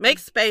 Make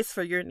space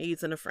for your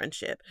needs in a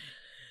friendship.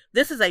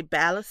 This is a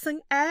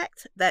balancing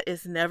act that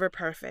is never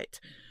perfect,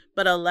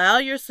 but allow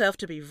yourself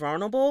to be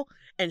vulnerable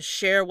and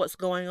share what's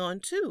going on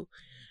too,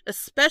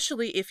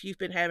 especially if you've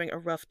been having a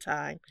rough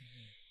time.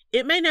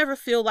 It may never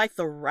feel like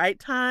the right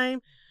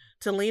time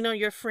to lean on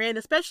your friend,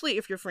 especially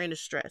if your friend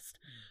is stressed.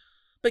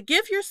 But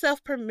give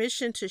yourself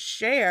permission to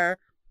share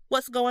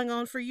what's going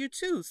on for you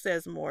too,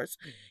 says Morse.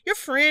 Your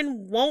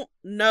friend won't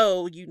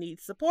know you need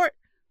support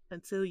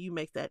until you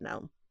make that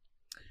known.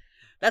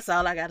 That's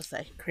all I gotta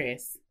say.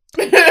 Chris.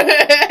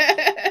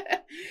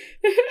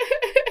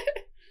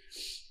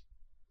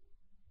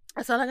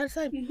 That's all I gotta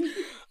say.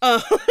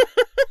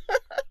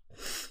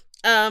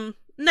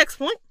 Next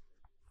point.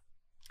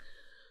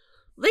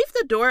 Leave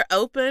the door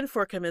open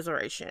for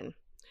commiseration.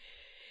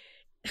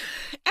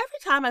 Every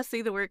time I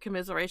see the word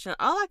commiseration,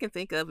 all I can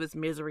think of is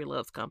Misery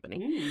Loves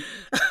Company.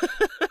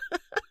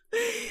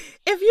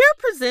 If you're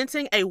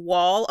presenting a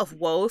wall of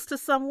woes to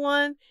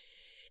someone,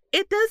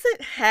 it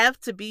doesn't have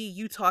to be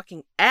you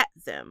talking at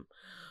them.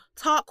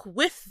 Talk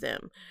with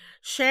them,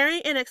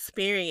 sharing an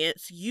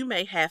experience you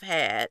may have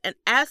had and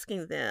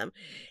asking them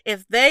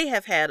if they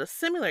have had a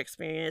similar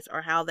experience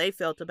or how they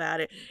felt about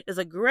it is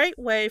a great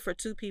way for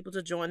two people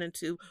to join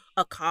into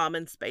a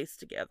common space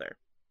together.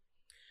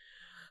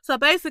 So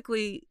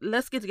basically,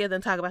 let's get together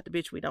and talk about the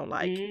bitch we don't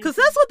like. Because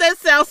that's what that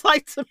sounds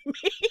like to me.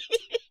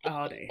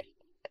 All day.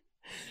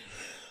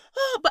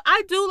 But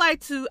I do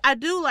like to,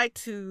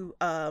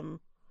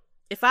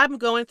 if I'm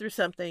going through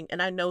something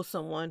and I know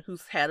someone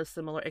who's had a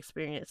similar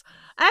experience,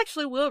 I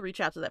actually will reach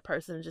out to that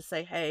person and just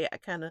say, "Hey,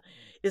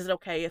 is it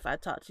okay if I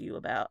talk to you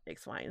about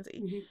X, Y, and Z?"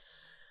 Mm-hmm.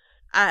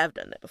 I have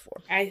done that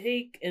before. I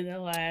think in the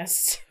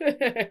last,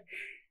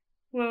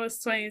 what was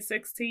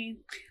 2016?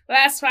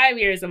 Last 5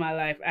 years of my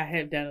life, I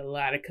have done a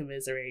lot of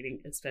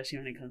commiserating, especially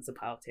when it comes to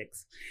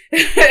politics.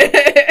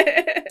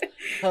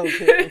 Oh,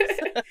 goodness.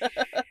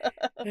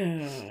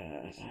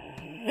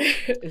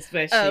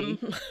 Especially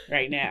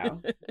right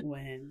now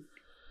when,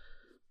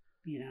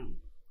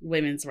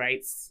 women's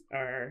rights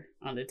are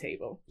on the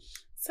table.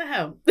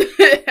 So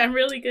I'm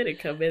really good at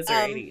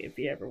commiserating if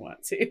you ever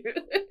want to.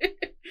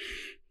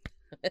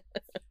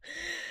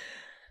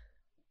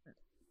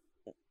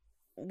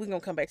 We're going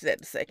to come back to that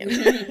in a second.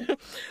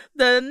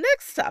 The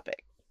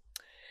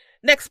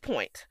next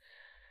point.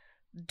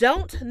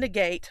 Don't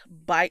negate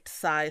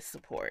bite-sized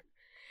support.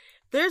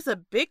 There's a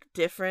big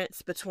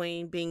difference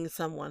between being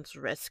someone's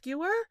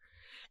rescuer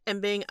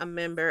and being a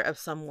member of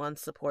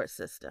someone's support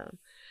system.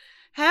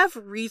 Have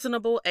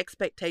reasonable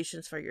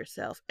expectations for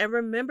yourself and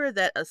remember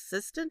that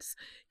assistance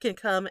can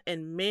come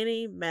in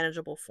many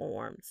manageable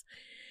forms.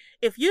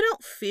 If you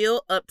don't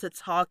feel up to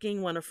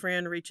talking when a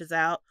friend reaches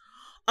out,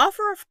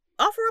 offer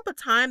up a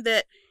time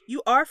that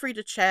you are free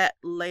to chat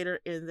later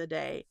in the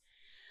day.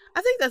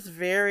 I think that's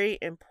very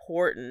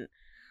important,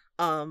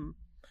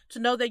 to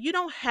know that you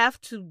don't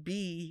have to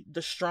be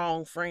the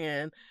strong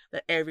friend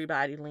that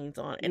everybody leans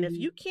on. And if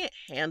you can't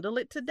handle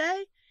it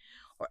today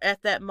or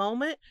at that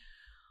moment,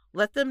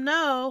 let them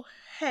know,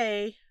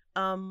 hey,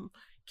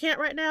 can't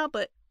right now,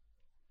 but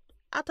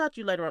I'll talk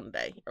to you later on the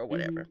day or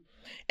whatever.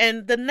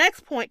 And the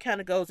next point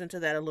kind of goes into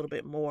that a little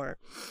bit more,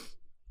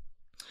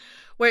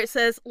 where it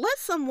says, let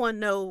someone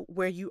know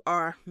where you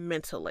are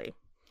mentally.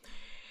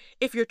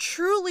 If you're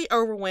truly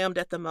overwhelmed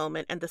at the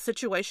moment and the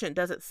situation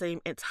doesn't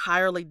seem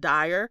entirely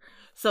dire,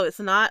 so it's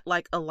not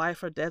like a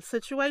life or death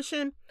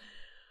situation,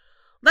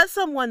 let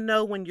someone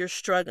know when you're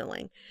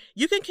struggling.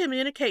 You can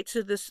communicate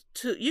this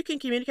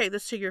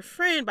to your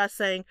friend by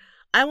saying,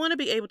 I want to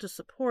be able to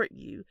support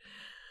you.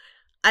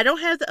 I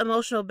don't have the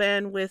emotional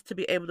bandwidth to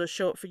be able to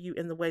show up for you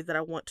in the way that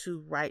I want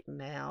to right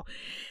now.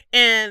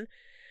 And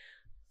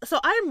so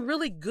I'm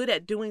really good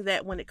at doing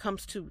that when it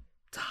comes to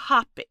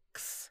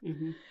topics.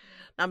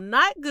 I'm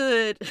not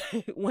good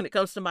when it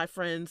comes to my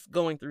friends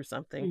going through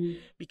something,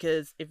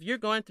 because if you're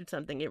going through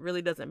something, it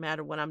really doesn't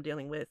matter what I'm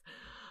dealing with.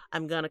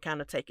 I'm going to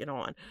kind of take it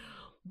on.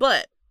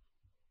 But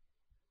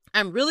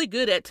I'm really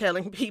good at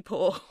telling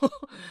people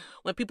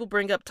when people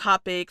bring up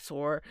topics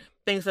or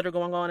things that are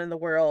going on in the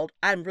world,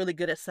 I'm really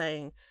good at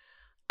saying,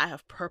 I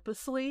have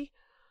purposely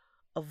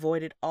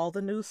avoided all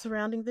the news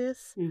surrounding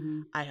this.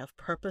 I have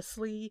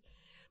purposely,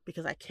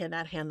 because I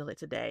cannot handle it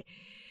today.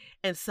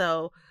 And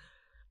so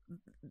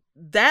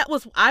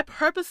I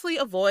purposely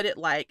avoided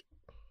like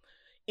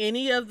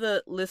any of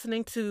the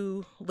listening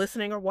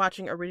or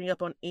watching or reading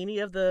up on any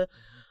of the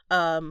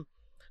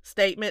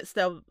statements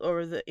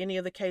any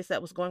of the case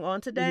that was going on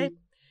today.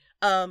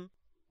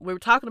 We were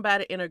talking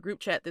about it in a group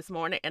chat this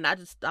morning, and I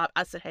just stopped.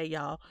 I said, hey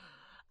y'all,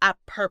 I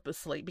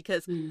purposely,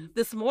 because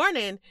this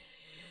morning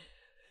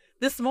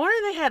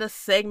they had a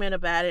segment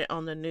about it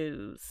on the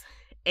news,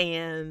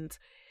 and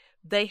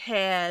they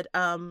had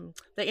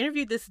they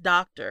interviewed this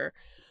doctor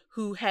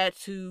who had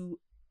to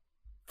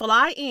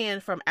fly in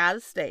from out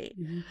of state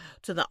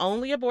to the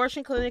only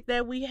abortion clinic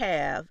that we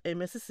have in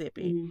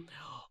Mississippi.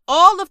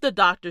 All of the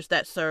doctors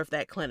that serve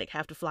that clinic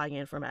have to fly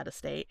in from out of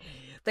state.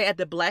 They had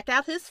to black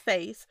out his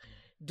face,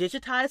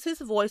 digitize his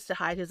voice to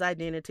hide his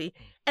identity.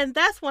 And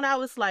that's when I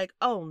was like,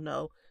 oh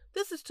no,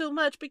 this is too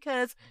much,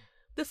 because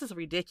this is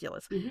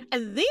ridiculous.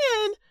 And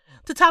then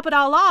to top it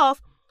all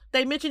off,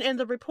 they mentioned in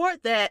the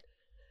report that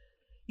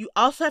you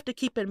also have to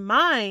keep in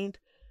mind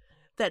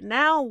that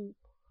now,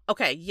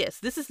 okay, yes,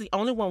 this is the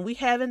only one we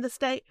have in the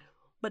state,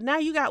 but now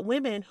you got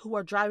women who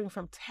are driving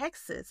from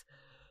Texas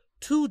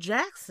to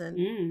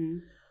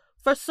Jackson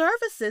for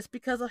services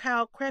because of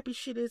how crappy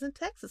shit is in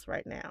Texas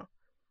right now.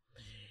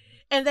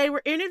 And they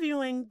were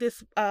interviewing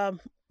this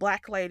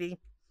black lady.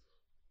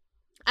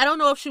 I don't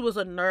know if she was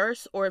a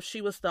nurse or if she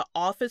was the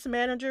office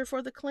manager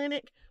for the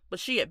clinic, but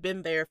she had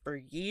been there for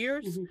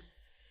years.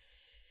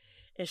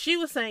 And she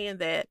was saying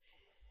that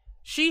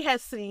she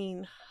has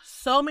seen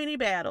so many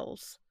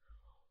battles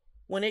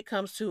when it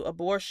comes to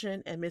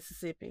abortion in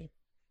Mississippi.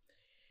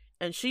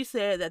 And she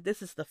said that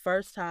this is the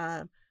first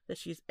time that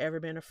she's ever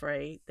been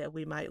afraid that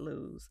we might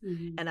lose.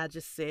 And I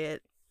just said,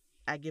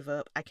 I give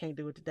up. I can't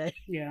do it today.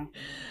 Yeah.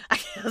 I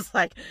was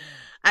like,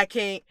 I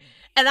can't.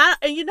 And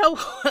you know,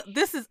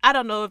 I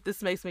don't know if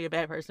this makes me a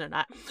bad person or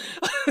not.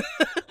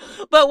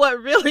 But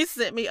what really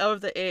sent me over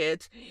the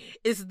edge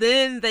is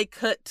then they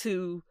cut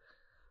to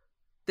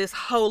this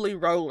holy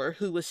roller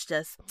who was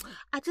just,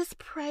 I just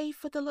pray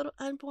for the little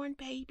unborn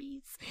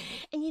babies.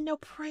 And you know,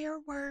 prayer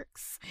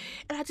works.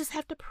 And I just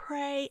have to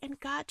pray. And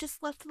God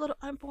just loves the little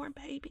unborn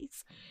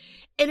babies.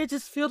 And it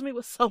just filled me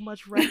with so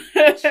much rage.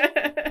 Pray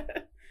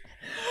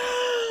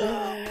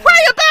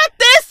about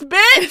this,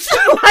 bitch!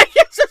 Like,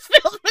 it just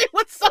fills me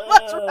with so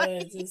much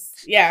rage.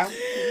 Yeah.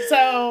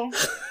 So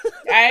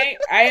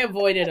I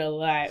avoided a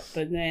lot,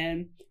 but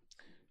then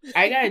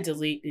I gotta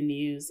delete the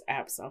news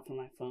apps off of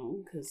my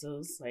phone because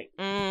those like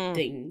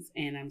things,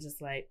 and I'm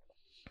just like,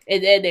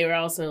 and then they were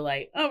also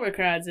like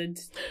overcrowds in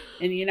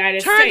the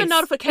United States. Turn the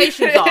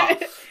notifications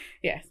off.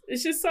 Yes,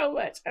 it's just so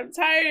much. I'm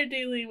tired of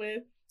dealing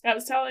with. I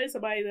was telling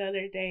somebody the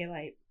other day,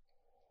 like,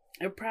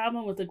 a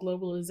problem with the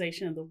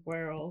globalization of the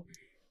world,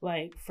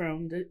 like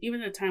from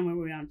even the time when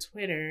we were on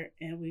Twitter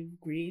and we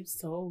grieved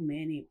so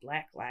many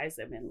Black lives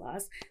that have been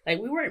lost. Like,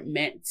 we weren't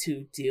meant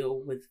to deal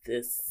with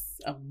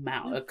this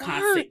amount of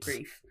constant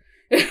grief.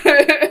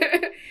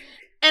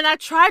 And I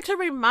try to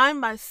remind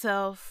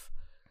myself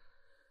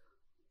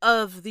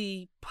of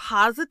the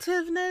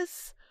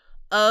positiveness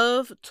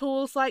of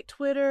tools like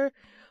Twitter,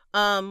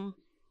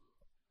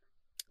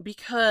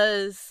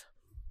 because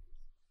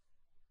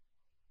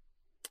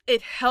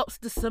it helps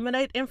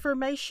disseminate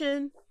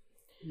information.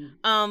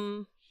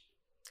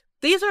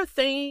 These are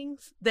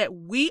things that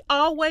we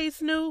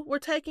always knew were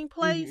taking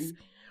place,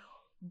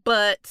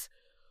 but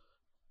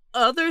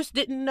others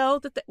didn't know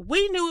that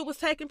we knew it was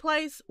taking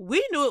place.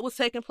 We knew it was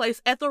taking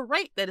place at the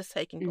rate that it's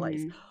taking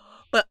place,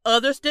 but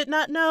others did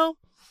not know.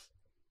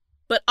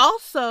 But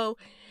also,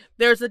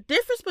 there's a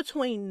difference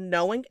between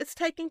knowing it's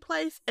taking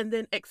place and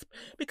then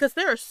because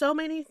there are so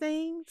many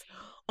things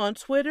on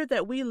Twitter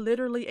that we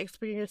literally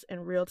experience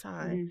in real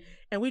time,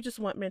 and we just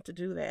weren't meant to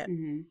do that.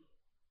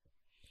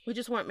 We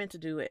just weren't meant to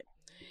do it.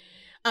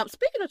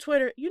 Speaking of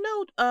Twitter,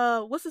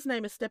 what's his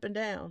name is stepping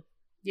down?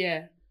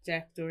 Yeah,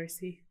 Jack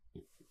Dorsey.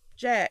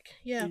 Jack,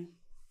 yeah.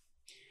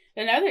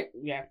 Another,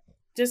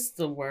 just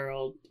the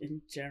world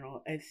in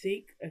general. I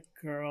think a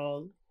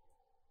girl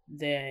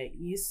that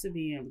used to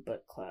be in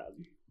book club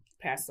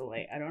passed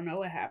away. I don't know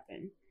what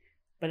happened,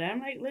 but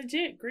I'm like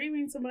legit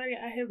grieving somebody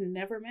I have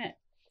never met.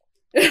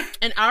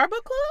 In our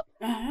book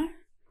club?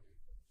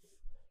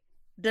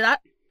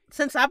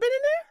 Since I've been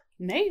in there?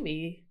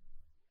 Maybe.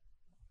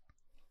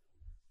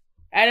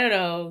 I don't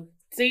know.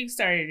 Things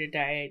started to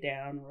die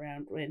down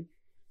around when,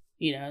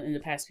 in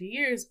the past few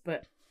years,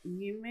 but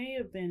you may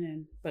have been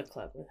in book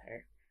club with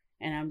her.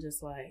 And I'm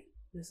just like,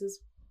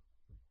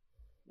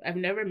 I've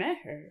never met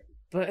her,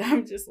 but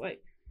I'm just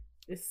like,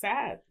 it's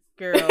sad.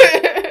 Girl.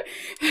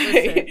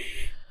 Listen,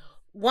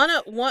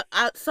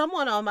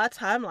 someone on my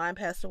timeline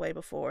passed away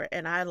before,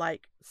 and I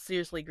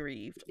seriously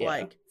grieved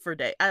for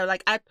days.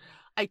 I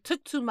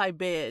took to my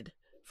bed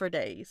for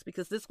days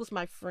because this was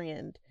my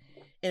friend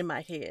in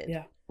my head.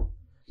 Yeah.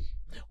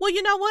 Well,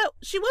 you know what?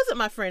 She wasn't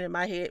my friend in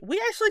my head.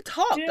 We actually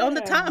talked on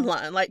the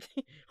timeline.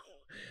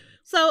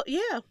 So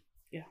yeah.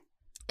 Yeah.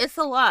 It's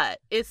a lot.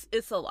 It's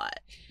a lot.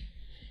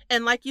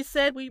 And like you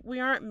said, we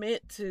aren't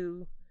meant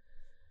to.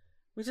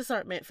 We just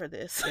aren't meant for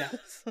this. Yeah.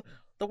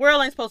 The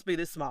world ain't supposed to be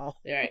this small.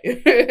 Right.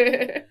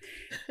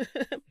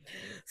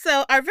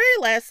 So our very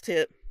last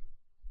tip: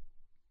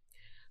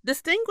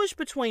 distinguish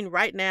between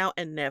right now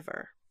and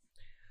never.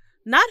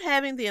 Not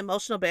having the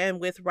emotional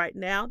bandwidth right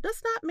now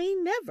does not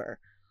mean never,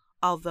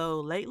 although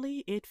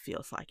lately it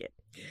feels like it.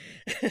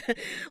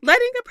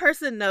 Letting a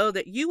person know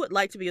that you would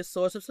like to be a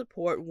source of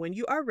support when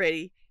you are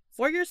ready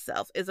for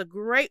yourself is a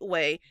great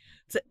way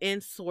to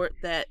insert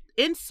that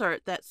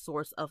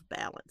source of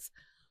balance.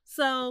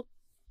 So,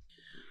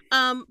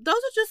 those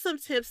are just some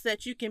tips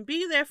that you can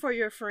be there for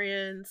your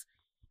friends,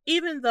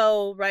 even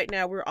though right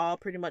now we're all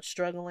pretty much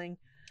struggling.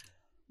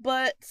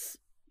 But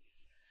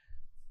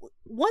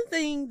one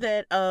thing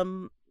that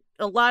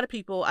a lot of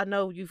people, I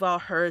know you've all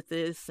heard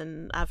this,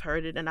 and I've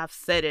heard it, and I've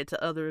said it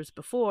to others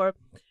before.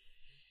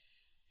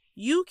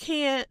 You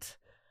can't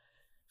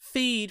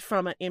feed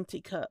from an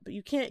empty cup.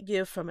 You can't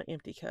give from an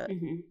empty cup.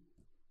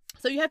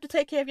 So you have to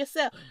take care of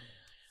yourself.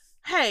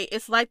 Hey,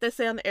 it's like they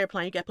say on the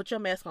airplane, you got to put your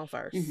mask on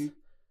first.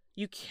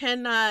 You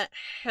cannot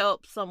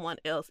help someone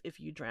else if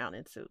you drown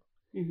in too.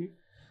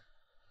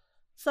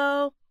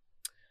 So,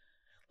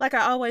 like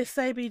I always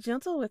say, be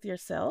gentle with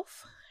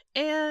yourself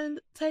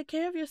and take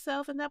care of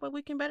yourself, and that way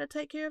we can better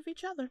take care of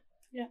each other.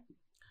 Yeah.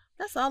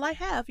 That's all I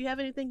have. You have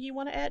anything you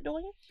want to add,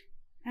 Dorian?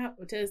 No,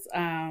 just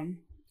I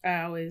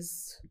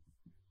was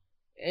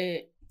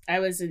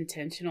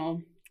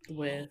intentional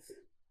with,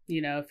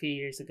 a few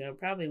years ago,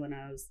 probably when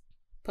I was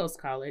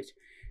post-college,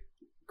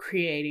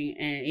 creating,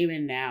 and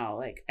even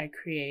now, I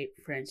create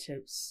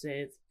friendships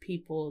with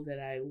people that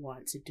I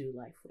want to do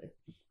life with.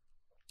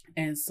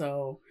 And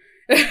so,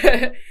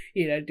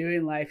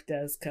 doing life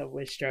does come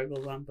with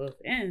struggles on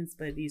both ends,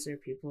 but these are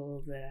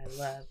people that I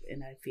love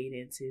and I feed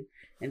into,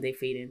 and they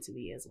feed into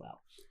me as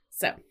well.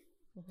 So,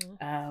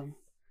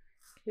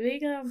 we're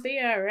gonna be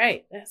all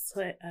right. That's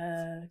what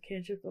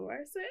Kendrick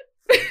Lamar said.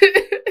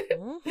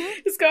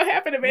 It's gonna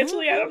happen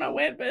eventually. I don't know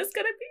when, but it's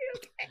gonna be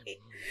okay.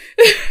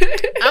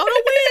 I don't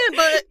know when,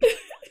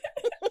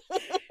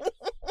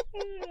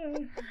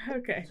 but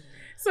okay.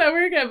 So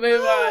we're gonna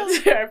move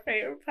on to our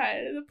favorite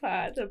part of the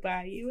pod, to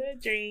buy you a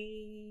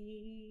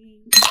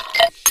drink.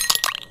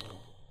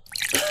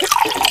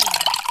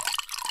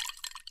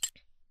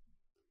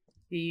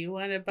 Do you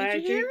want to buy a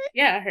drink? Hear it?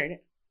 Yeah, I heard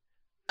it.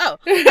 Oh.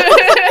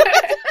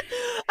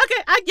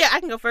 Okay, I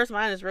can go first.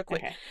 Mine is real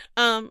quick.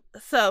 Okay.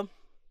 So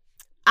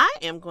I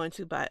am going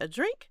to buy a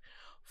drink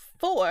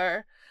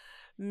for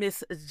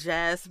Miss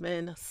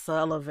Jasmine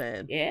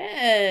Sullivan.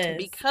 Yes.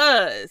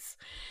 Because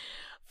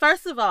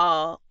first of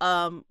all,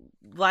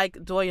 like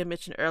Doya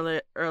mentioned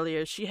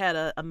earlier, she had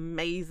an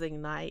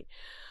amazing night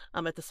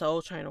at the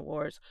Soul Train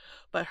Awards.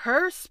 But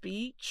her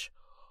speech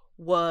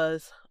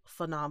was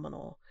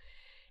phenomenal.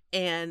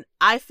 And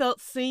I felt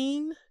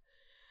seen.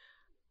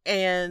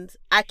 And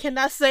I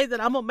cannot say that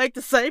I'm going to make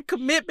the same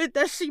commitment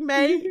that she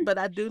made, but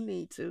I do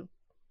need to.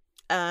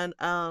 And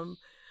I'm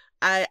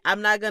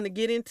not going to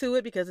get into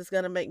it because it's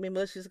going to make me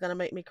mush. It's going to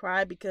make me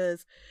cry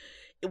because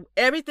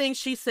everything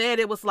she said,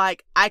 it was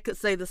like I could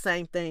say the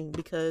same thing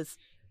because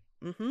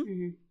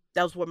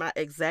those were my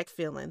exact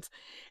feelings.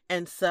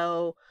 And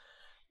so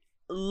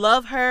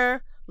love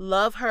her,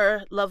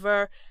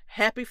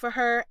 happy for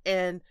her,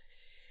 and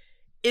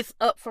it's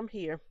up from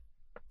here.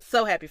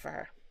 So happy for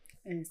her.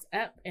 And it's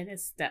up and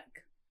it's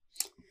stuck.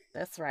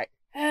 That's right.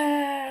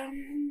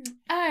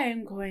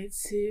 I'm going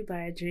to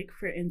buy a drink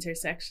for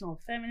intersectional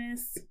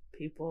feminists,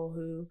 people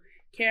who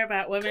care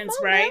about women's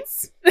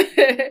rights,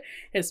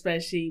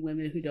 especially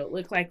women who don't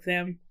look like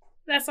them.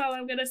 That's all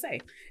I'm going to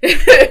say.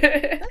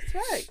 That's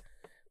right.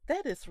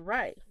 That is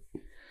right.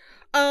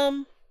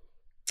 You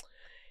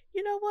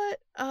know what?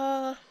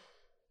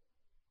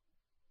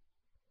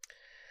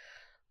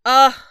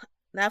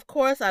 Now of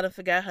course I done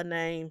forgot her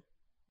name.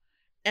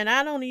 And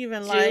I don't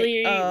even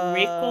Julie like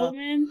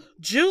Rickleman.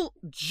 Julie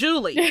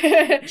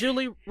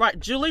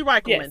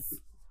Reichelman. Yes.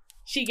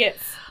 She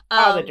gets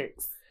all the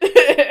drinks.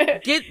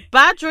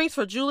 Buy drinks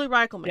for Julie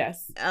Reichelman.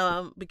 Yes.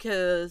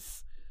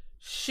 Because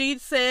she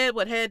said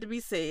what had to be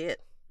said.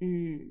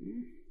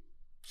 Mm.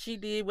 She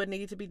did what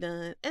needed to be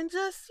done. And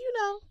just,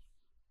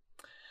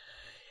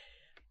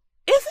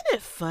 isn't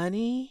it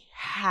funny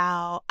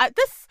how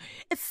it's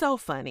so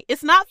funny.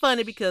 It's not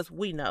funny because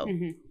we know.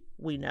 Mm-hmm.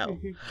 We know.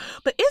 Mm-hmm.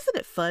 But isn't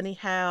it funny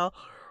how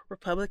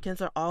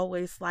Republicans are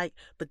always like,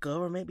 the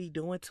government be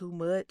doing too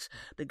much.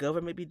 The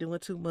government be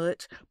doing too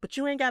much. But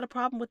you ain't got a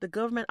problem with the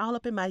government all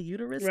up in my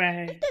uterus.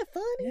 Right. Ain't that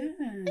funny? Yeah.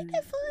 Ain't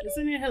that funny?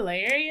 Isn't it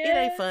hilarious? It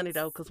ain't funny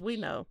though, because we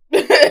know.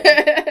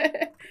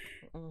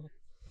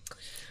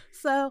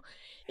 So,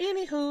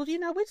 anywho, we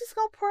just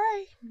gonna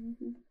pray.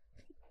 Mm-hmm.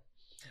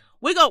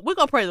 We're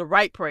gonna pray the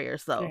right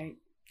prayers though. Right.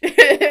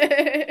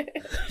 I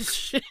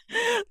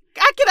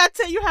cannot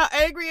tell you how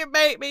angry it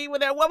made me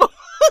when that woman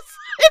was.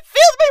 It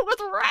filled me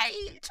with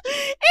rage.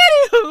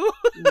 Anywho,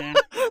 Yeah.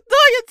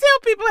 Doya, tell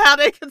people how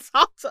they can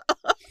talk to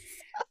us.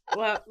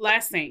 Well,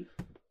 last thing.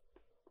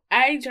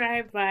 I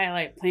drive by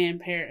like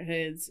Planned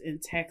Parenthoods in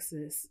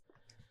Texas.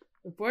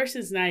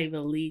 Abortion's not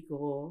even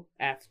legal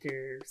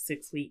after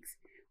 6 weeks.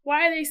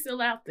 Why are they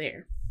still out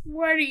there?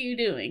 What are you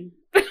doing?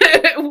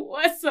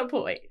 What's the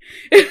point?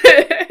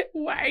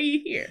 Why are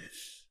you here?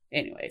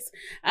 Anyways,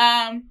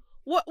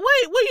 What? Wait,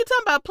 what are you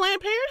talking about?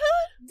 Planned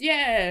Parenthood?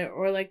 yeah,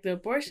 or like the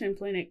abortion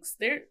clinics.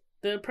 The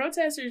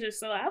protesters are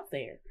still out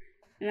there,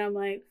 and I'm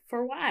like,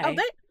 for why? Oh,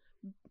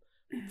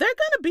 they're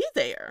gonna be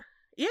there.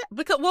 Yeah,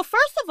 because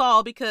first of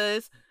all,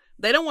 because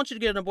they don't want you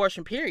to get an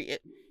abortion. Period.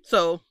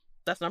 So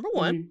that's number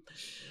one.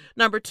 Mm-hmm.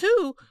 Number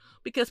two,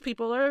 because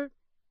people are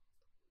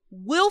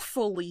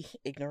willfully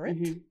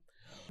ignorant. Mm-hmm.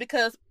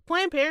 Because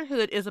Planned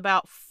Parenthood is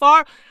about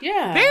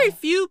Yeah. very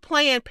few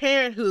Planned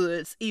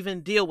Parenthoods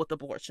even deal with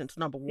abortions,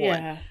 number one.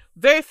 Yeah.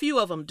 Very few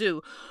of them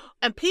do.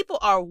 And people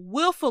are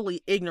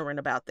willfully ignorant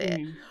about that.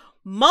 Mhm.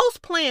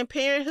 Most Planned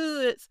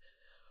Parenthoods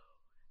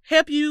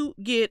help you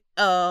get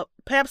a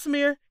pap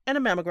smear and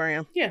a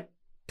mammogram. Yeah.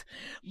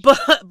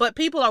 But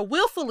people are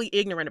willfully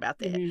ignorant about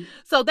that. Mhm.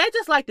 So they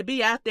just like to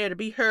be out there to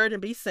be heard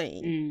and be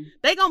seen. Mm.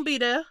 They gonna be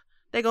there.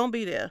 They gonna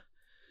be there.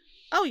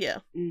 Oh yeah.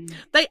 Mm.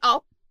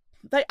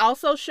 They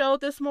also showed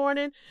this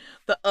morning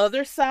the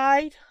other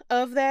side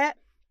of that.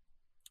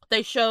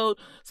 They showed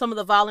some of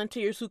the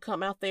volunteers who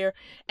come out there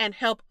and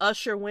help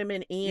usher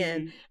women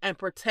in Mhm. and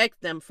protect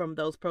them from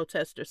those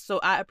protesters. So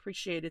I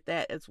appreciated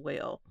that as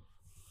well.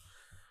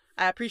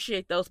 I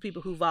appreciate those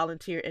people who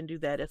volunteer and do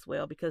that as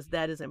well, because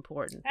that is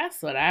important.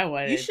 That's what I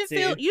wanted You should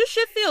to.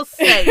 feel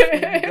safe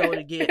when you go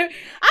to get.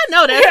 I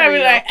know that's I'd be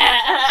real. like,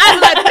 I'd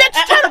be like,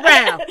 bitch, turn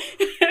around.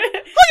 Who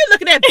you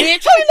looking at,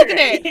 bitch? Who you looking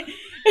at?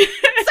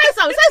 Say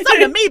something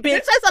to me,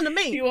 bitch. Say something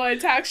to me. You want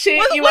to talk shit?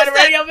 You What's want to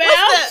run your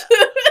mouth?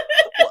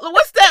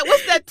 What's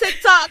that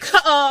TikTok?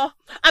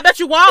 I bet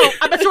you won't.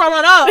 I bet you won't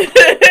run up.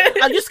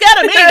 You scared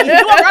of me.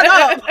 You won't run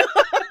up.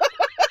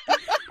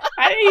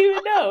 I didn't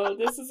even know.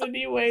 This is a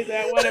new way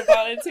that I want to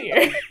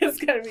volunteer. It's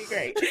going to be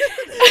great.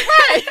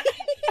 Right.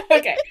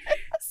 Okay.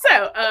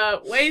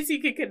 So, ways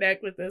you can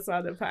connect with us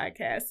on the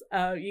podcast.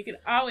 You can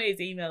always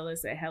email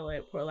us at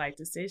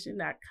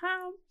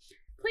hello@poorlifedecision.com.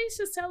 Please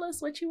just tell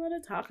us what you want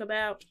to talk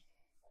about.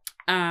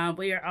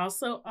 We are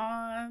also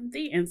on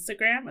the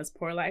Instagram as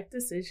Poor Life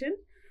Decision.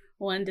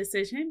 One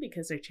decision,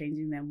 because they're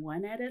changing them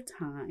one at a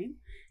time.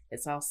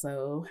 It's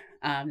also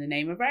the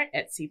name of our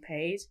Etsy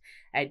page.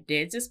 I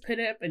did just put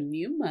up a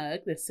new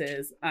mug that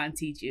says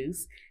Auntie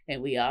Juice,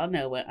 and we all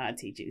know what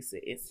Auntie Juice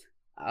is.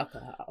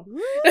 Alcohol.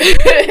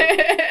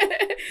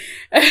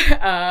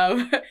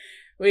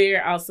 We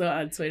are also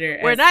on Twitter.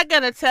 We're not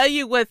going to tell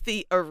you what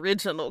the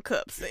original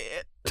cup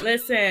said.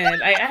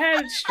 Listen, I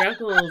had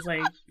struggles.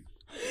 Like,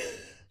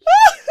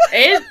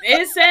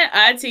 it said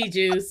Auntie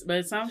Juice,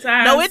 but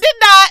sometimes... No, it did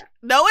not.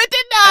 No, it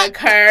did not. A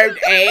curved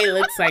A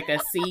looks like a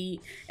C,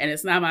 and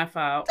it's not my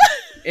fault.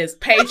 It's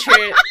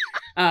Patriot.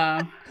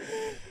 What's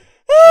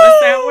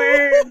that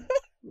word?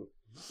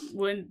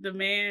 When the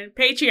man...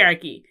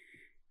 Patriarchy.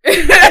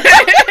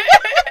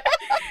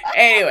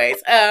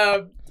 Anyways,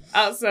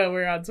 also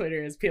we're on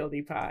Twitter as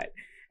PLD Pod.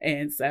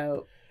 And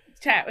so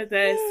chat with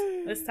us.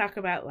 Let's talk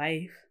about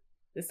life.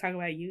 Let's talk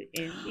about you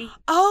and me.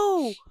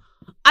 Oh,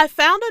 I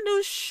found a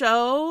new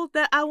show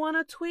that I want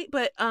to tweet,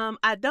 but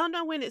I don't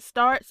know when it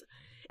starts.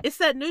 It's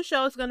that new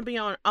show is going to be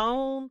on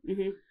OWN.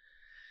 Mm-hmm.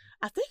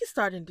 I think it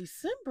started in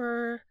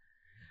December.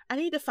 I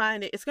need to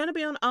find it. It's going to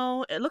be on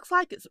OWN. It looks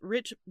like it's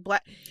rich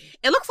black.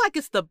 It looks like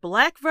it's the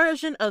black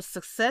version of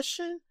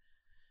Succession.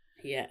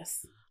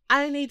 Yes.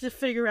 I need to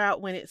figure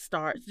out when it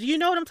starts. Do you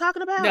know what I'm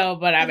talking about? No,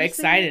 but I'm Have you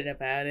seen excited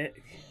about it.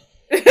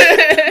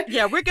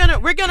 Yeah, we're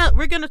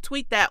gonna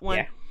tweet that one.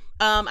 Yeah.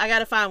 I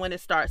gotta find when it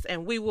starts,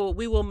 and we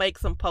will make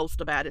some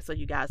post about it so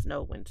you guys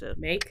know when to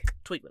Make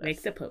tweet with make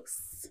us. the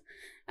posts.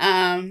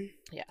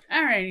 Yeah.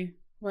 Alrighty.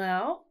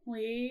 Well,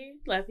 we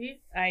love you.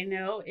 I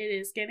know it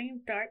is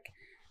getting dark.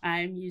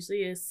 I'm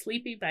usually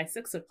sleepy by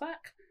 6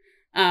 o'clock.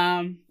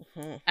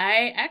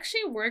 I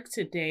actually worked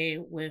today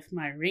with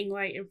my ring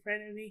light in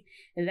front of me,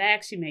 and that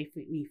actually made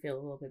me feel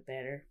a little bit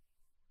better.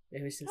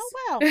 It was just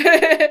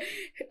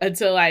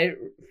until I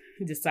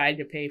decided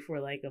to pay for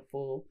like a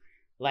full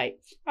light.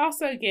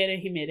 Also get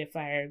a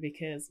humidifier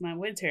because my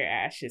winter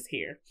ash is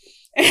here.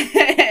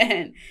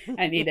 And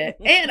I need it.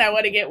 And I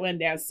want to get one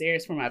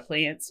downstairs for my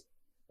plants.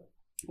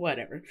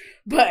 Whatever.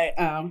 But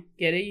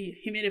get a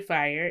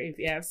humidifier. If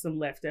you have some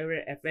leftover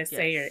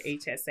FSA or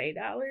HSA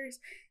dollars,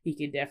 you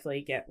can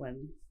definitely get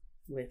one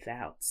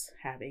without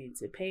having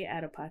to pay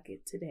out of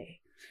pocket today.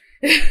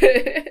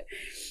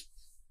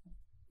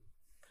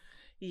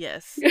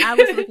 Yes. I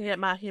was looking at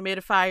my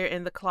humidifier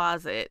in the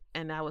closet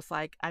and I was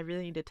like, I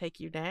really need to take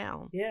you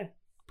down. Yeah.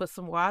 Put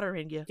some water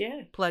in you.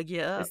 Yeah. Plug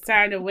you up. It's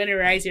time to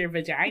winterize your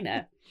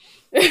vagina.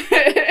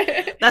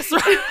 That's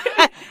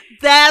right.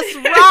 That's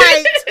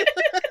right.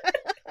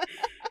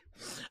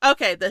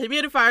 Okay, the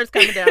humidifier is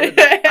coming down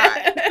today. All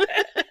right.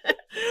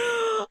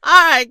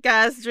 All right,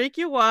 guys. Drink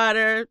your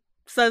water.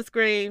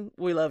 Sunscreen.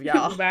 We love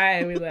y'all.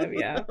 Bye. We love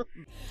y'all.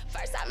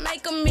 First I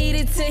make him eat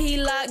it till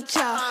he locked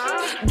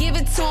jaw. Give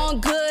it to him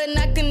good,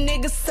 knock a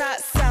nigga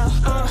socks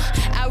off.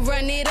 I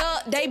run it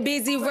up, they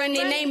busy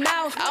running they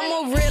mouth.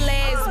 I'm a real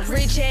ass,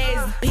 rich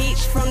ass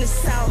bitch from the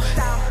south.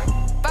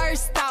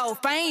 First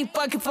off, I ain't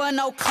fucking for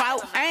no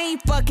clout. I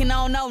ain't fucking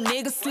on no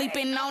nigga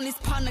sleeping on his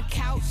partner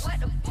couch.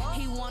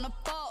 He wanna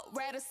fuck,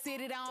 rather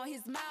sit it on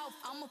his mouth.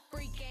 I'm a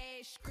freak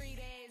ass, street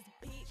ass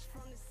bitch.